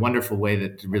a wonderful way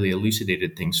that really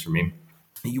elucidated things for me.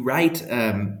 You write,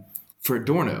 for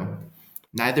Adorno,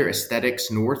 neither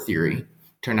aesthetics nor theory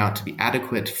turn out to be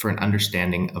adequate for an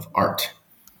understanding of art.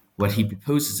 What he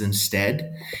proposes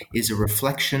instead is a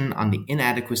reflection on the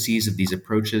inadequacies of these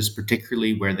approaches,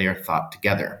 particularly where they are thought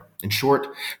together. In short,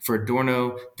 for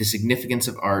Adorno, the significance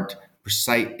of art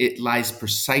it lies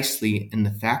precisely in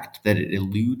the fact that it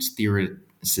eludes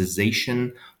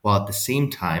theorization while at the same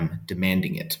time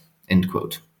demanding it, end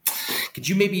quote. Could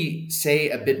you maybe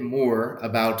say a bit more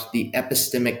about the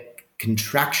epistemic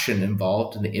contraction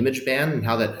involved in the image ban and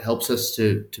how that helps us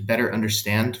to better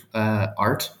understand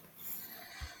art?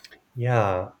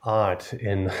 Yeah, art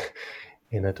in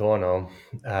Adorno.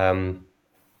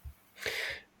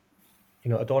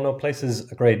 Adorno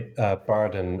places a great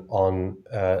burden on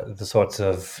the sorts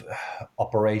of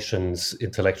operations,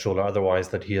 intellectual or otherwise,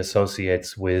 that he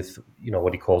associates with,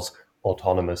 what he calls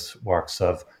autonomous works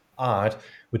of art,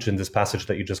 which in this passage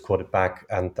that you just quoted back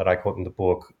and that I quote in the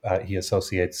book, he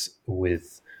associates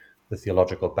with the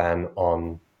theological ban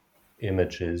on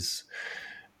images.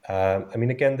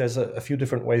 Again, there's a few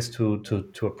different ways to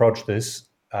approach this.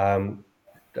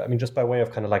 Just by way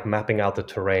of kind of like mapping out the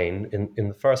terrain, in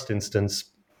the first instance,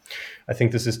 I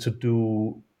think this is to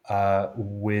do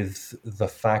with the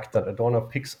fact that Adorno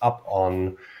picks up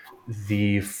on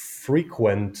the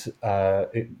frequent,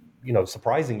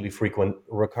 surprisingly frequent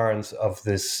recurrence of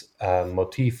this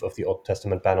motif of the Old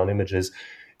Testament ban on images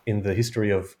in the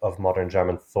history of modern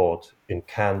German thought, in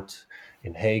Kant,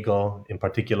 in Hegel in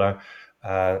particular.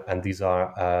 And these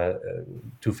are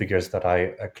two figures that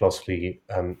I closely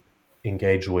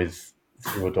engage with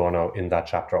through Adorno in that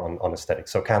chapter on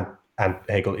aesthetics. So Kant and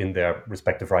Hegel in their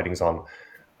respective writings on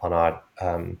art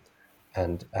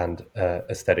and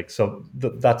aesthetics. So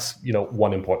that's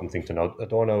one important thing to note.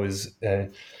 Adorno is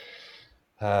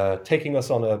taking us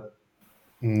on a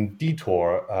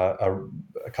detour,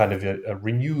 a kind of a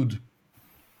renewed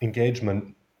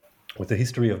engagement with the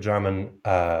history of German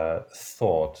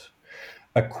thought.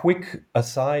 A quick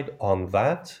aside on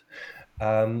that.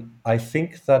 I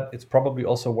think that it's probably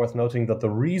also worth noting that the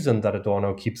reason that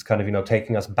Adorno keeps kind of,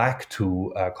 taking us back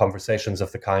to conversations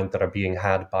of the kind that are being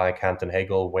had by Kant and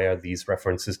Hegel, where these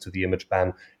references to the image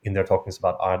ban in their talkings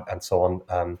about art and so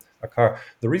on occur.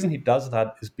 The reason he does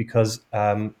that is because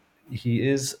he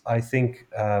is, I think,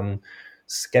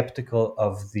 skeptical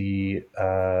of the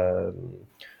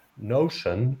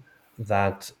notion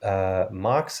that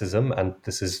Marxism, and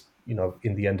this is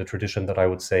in the end, a tradition that I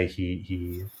would say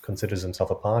he considers himself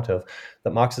a part of,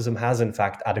 that Marxism has in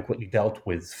fact adequately dealt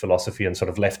with philosophy and sort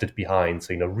of left it behind.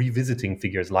 So, revisiting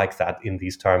figures like that in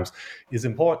these terms is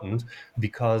important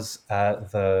because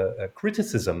the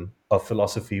criticism of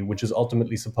philosophy, which is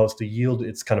ultimately supposed to yield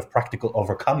its kind of practical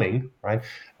overcoming, right,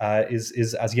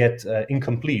 is as yet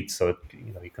incomplete. So,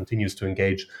 he continues to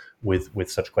engage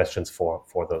with such questions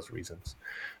for those reasons.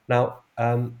 Now,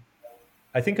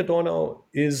 I think Adorno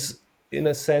is, in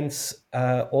a sense,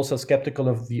 also skeptical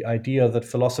of the idea that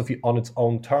philosophy on its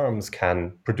own terms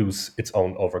can produce its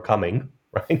own overcoming,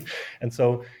 right? And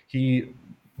so he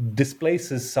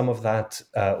displaces some of that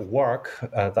work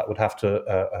that would have to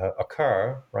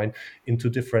occur, right, into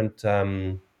different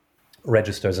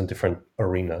registers and different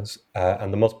arenas.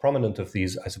 And the most prominent of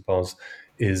these, I suppose,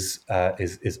 is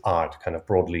art, kind of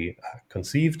broadly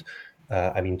conceived.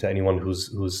 To anyone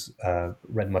who's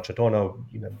read much Adorno,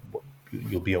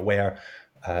 you'll be aware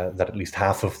that at least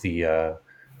half of the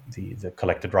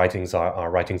collected writings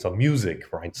are writings on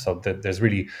music, right? So there's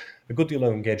really a good deal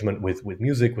of engagement with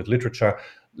music, with literature,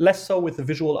 less so with the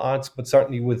visual arts, but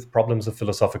certainly with problems of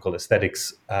philosophical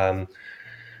aesthetics.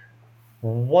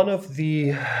 One of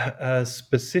the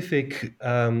specific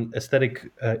aesthetic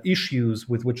issues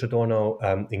with which Adorno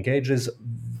engages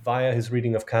via his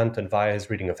reading of Kant and via his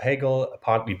reading of Hegel,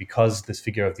 partly because this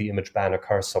figure of the image ban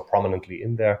occurs so prominently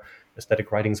in their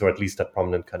aesthetic writings, or at least at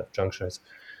prominent kind of junctures,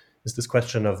 is this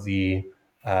question of the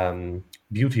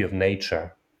beauty of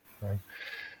nature. Right?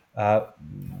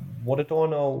 What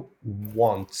Adorno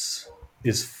wants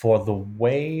is for the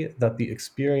way that the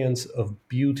experience of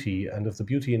beauty, and of the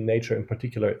beauty in nature in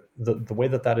particular, the way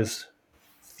that is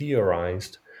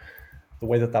theorized, the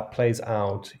way that plays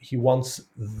out, he wants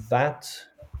that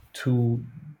to,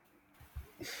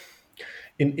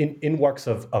 in works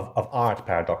of art,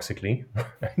 paradoxically,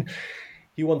 right?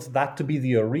 He wants that to be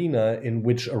the arena in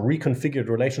which a reconfigured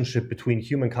relationship between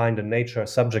humankind and nature,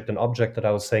 subject and object, that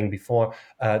I was saying before,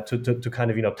 to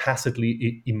kind of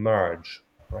tacitly emerge,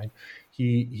 right?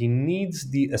 He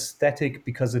needs the aesthetic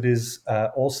because it is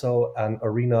also an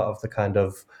arena of the kind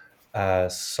of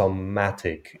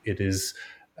somatic. It is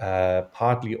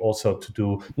partly also to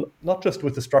do not just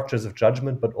with the structures of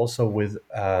judgment, but also with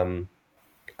a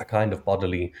kind of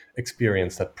bodily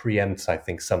experience that preempts, I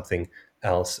think, something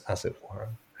else, as it were.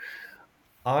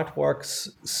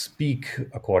 Artworks speak,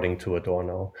 according to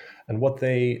Adorno, and what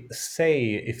they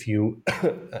say, if you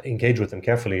engage with them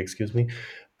carefully,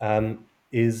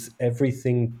 is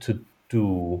everything to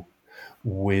do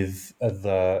with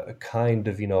the kind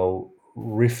of,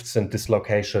 rifts and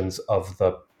dislocations of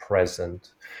the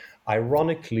present.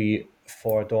 Ironically,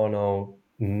 for Adorno,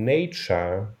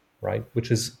 nature, right,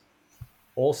 which is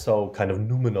also kind of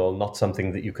noumenal, not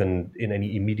something that you can, in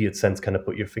any immediate sense, kind of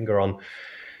put your finger on.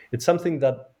 It's something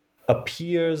that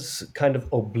appears kind of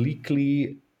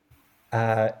obliquely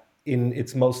in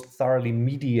its most thoroughly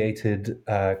mediated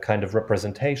kind of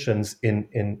representations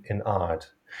in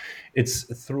art. It's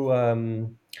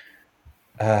through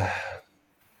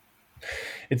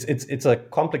it's a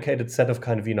complicated set of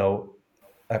kind of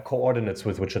coordinates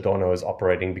with which Adorno is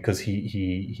operating, because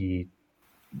he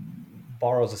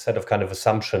borrows a set of kind of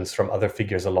assumptions from other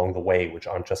figures along the way, which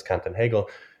aren't just Kant and Hegel,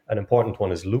 an important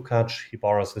one is Lukács. He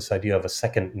borrows this idea of a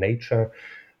second nature,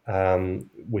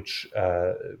 which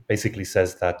basically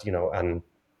says that,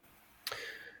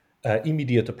 an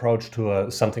immediate approach to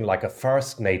something like a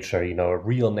first nature, a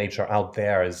real nature out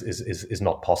there is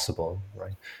not possible,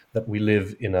 right? That we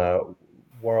live in a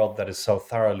world that is so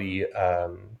thoroughly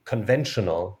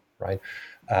conventional, right?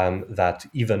 That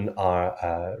even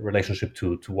our relationship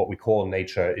to what we call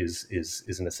nature is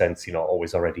in a sense,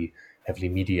 always already heavily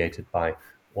mediated by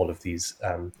all of these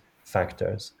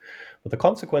factors. But the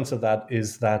consequence of that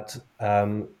is that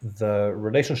the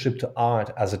relationship to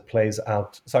art as it plays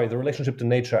out, the relationship to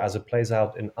nature as it plays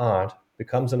out in art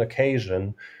becomes an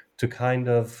occasion to kind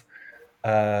of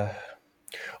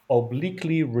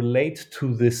obliquely relate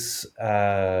to this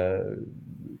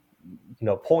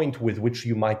point with which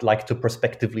you might like to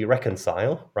prospectively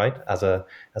reconcile, right, as a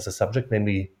subject,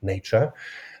 namely nature.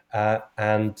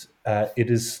 And it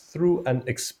is through an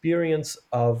experience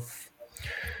of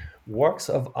works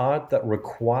of art that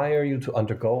require you to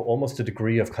undergo almost a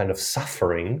degree of kind of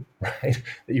suffering, right,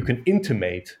 that you can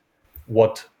intimate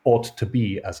what ought to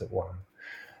be, as it were.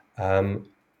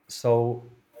 So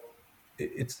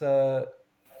it's a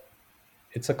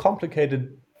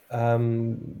complicated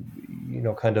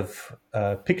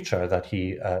picture that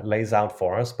he lays out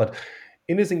for us, but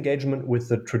in his engagement with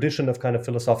the tradition of kind of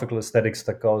philosophical aesthetics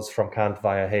that goes from Kant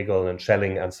via Hegel and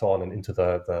Schelling and so on and into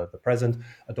the present,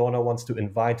 Adorno wants to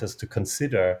invite us to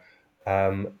consider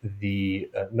the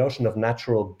notion of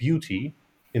natural beauty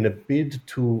in a bid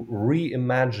to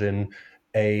reimagine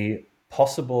a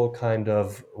possible kind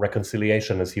of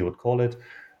reconciliation, as he would call it,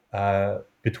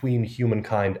 between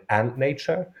humankind and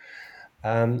nature.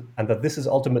 And that this is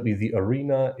ultimately the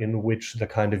arena in which the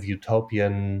kind of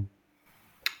utopian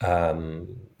kind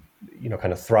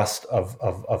of thrust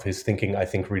of his thinking, I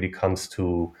think, really comes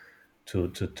to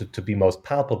be most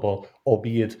palpable,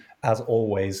 albeit, as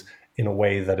always, in a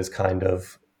way that is kind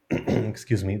of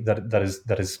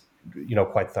that is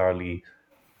quite thoroughly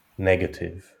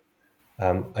negative.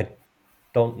 I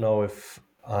don't know if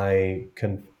I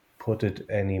can put it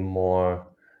any more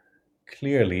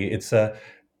clearly. It's a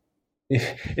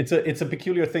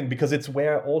peculiar thing because it's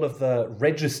where all of the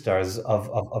registers of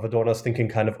Adorno's thinking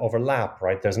kind of overlap,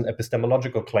 right? There's an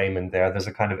epistemological claim in there. There's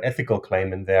a kind of ethical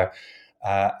claim in there.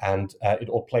 And it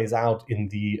all plays out in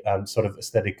the sort of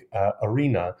aesthetic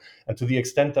arena. And to the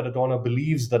extent that Adorno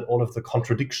believes that all of the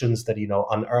contradictions that,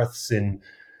 unearths in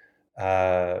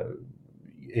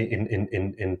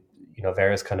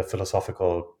various kind of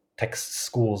philosophical texts,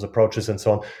 schools, approaches, and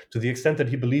so on, to the extent that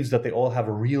he believes that they all have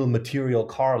a real material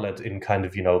correlate in kind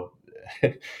of,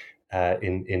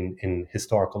 in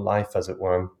historical life, as it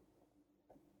were,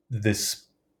 this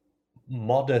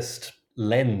modest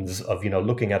lens of,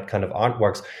 looking at kind of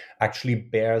artworks actually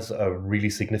bears a really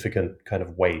significant kind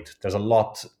of weight. There's a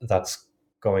lot that's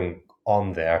going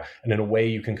on there. And in a way,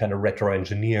 you can kind of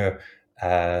retro-engineer,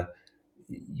 where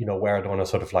Adorno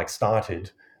sort of like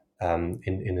started,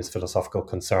 in his philosophical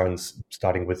concerns,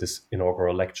 starting with his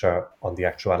inaugural lecture on the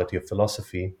actuality of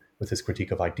philosophy, with his critique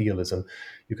of idealism.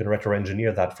 You can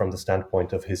retro-engineer that from the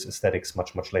standpoint of his aesthetics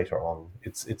much, much later on.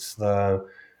 It's the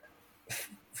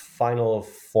final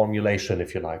formulation,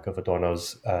 if you like, of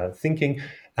Adorno's thinking.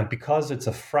 And because it's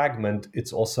a fragment,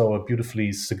 it's also a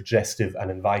beautifully suggestive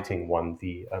and inviting one,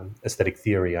 the aesthetic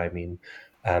theory, I mean.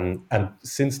 And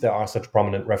since there are such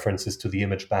prominent references to the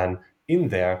image ban in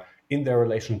their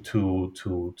relation to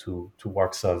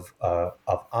works of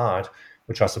art,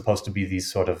 which are supposed to be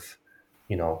these sort of,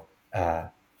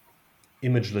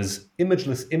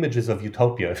 imageless images of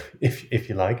utopia, if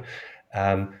you like,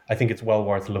 I think it's well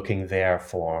worth looking there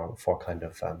for kind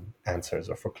of answers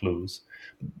or for clues.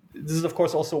 This is, of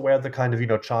course, also where the kind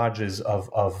of charges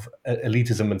of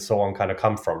elitism and so on kind of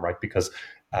come from, right? Because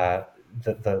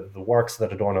the works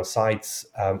that Adorno cites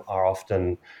are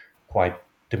often quite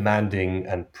demanding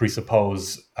and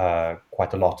presuppose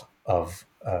quite a lot of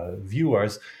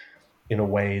viewers in a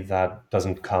way that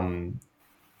doesn't come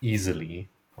easily,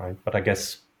 right? But I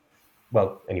guess,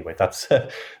 well, anyway, that's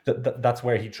that's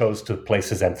where he chose to place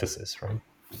his emphasis, right?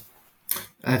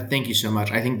 Thank you so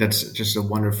much. I think that's just a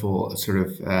wonderful sort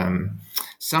of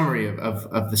summary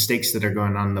of the stakes that are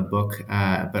going on in the book,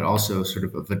 but also sort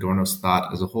of Adorno's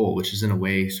thought as a whole, which is in a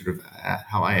way sort of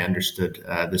how I understood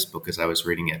this book as I was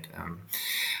reading it.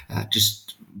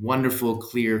 Just wonderful,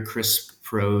 clear, crisp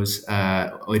prose,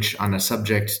 which on a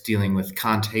subject dealing with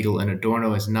Kant, Hegel, and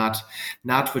Adorno is not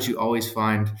what you always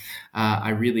find.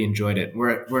 I really enjoyed it.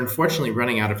 We're unfortunately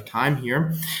running out of time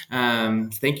here.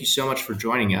 Thank you so much for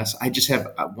joining us. I just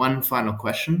have one final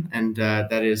question, and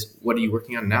that is, what are you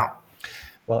working on now?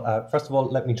 Well, first of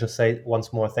all, let me just say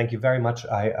once more, thank you very much.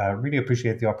 I really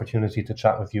appreciate the opportunity to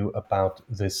chat with you about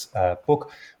this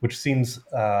book, which seems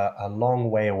a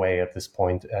long way away at this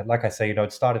point. Like I say,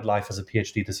 it started life as a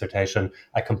PhD dissertation.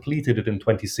 I completed it in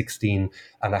 2016,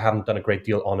 and I haven't done a great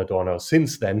deal on Adorno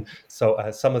since then. So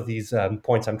some of these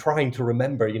points I'm trying to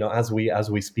remember, as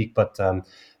we speak. But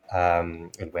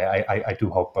anyway, I do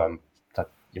hope that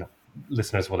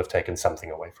listeners will have taken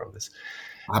something away from this.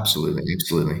 Absolutely.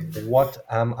 What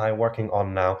am I working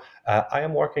on now? I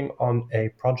am working on a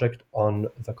project on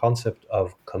the concept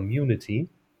of community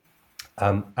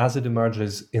as it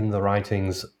emerges in the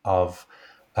writings of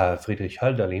Friedrich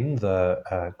Hölderlin,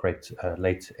 the great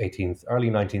late 18th,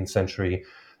 early 19th century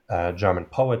German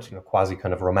poet, quasi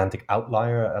kind of romantic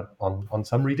outlier on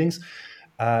some readings.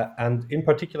 And in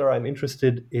particular, I'm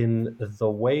interested in the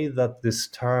way that this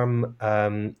term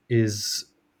is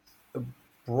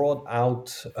brought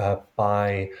out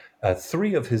by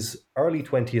three of his early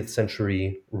 20th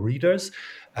century readers,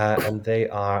 and they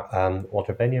are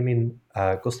Walter Benjamin,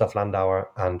 Gustav Landauer,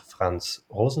 and Franz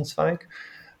Rosenzweig.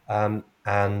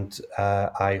 And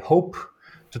I hope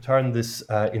to turn this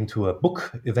into a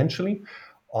book eventually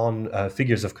on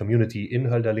figures of community in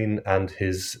Hölderlin and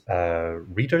his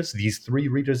readers, these three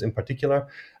readers in particular.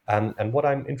 And what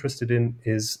I'm interested in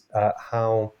is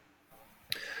how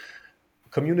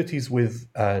communities with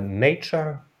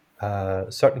nature,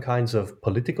 certain kinds of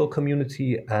political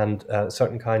community, and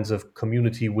certain kinds of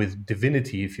community with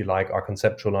divinity, if you like, are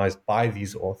conceptualized by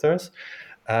these authors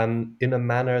in a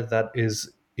manner that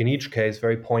is, in each case,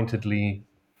 very pointedly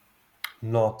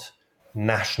not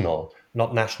national,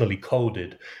 not nationally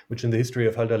coded, which in the history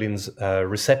of Hölderlin's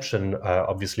reception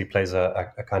obviously plays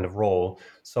a kind of role.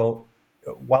 So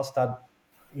whilst that,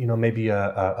 may be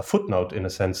a footnote in a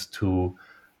sense to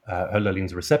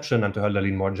Hölderlin's reception and to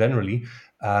Hölderlin more generally,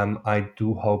 I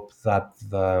do hope that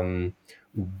the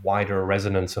wider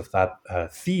resonance of that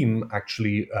theme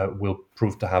actually will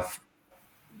prove to have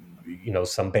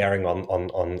some bearing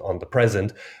on the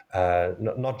present,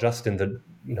 not just in the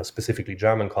specifically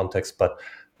German context, but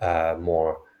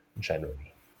more generally.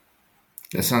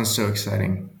 That sounds so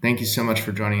exciting. Thank you so much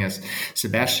for joining us.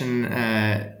 Sebastian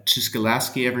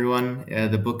Czyskalaski, everyone.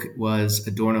 The book was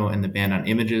Adorno and the Ban on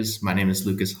Images. My name is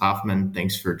Lucas Hoffman.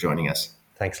 Thanks for joining us.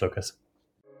 Thanks, Lucas.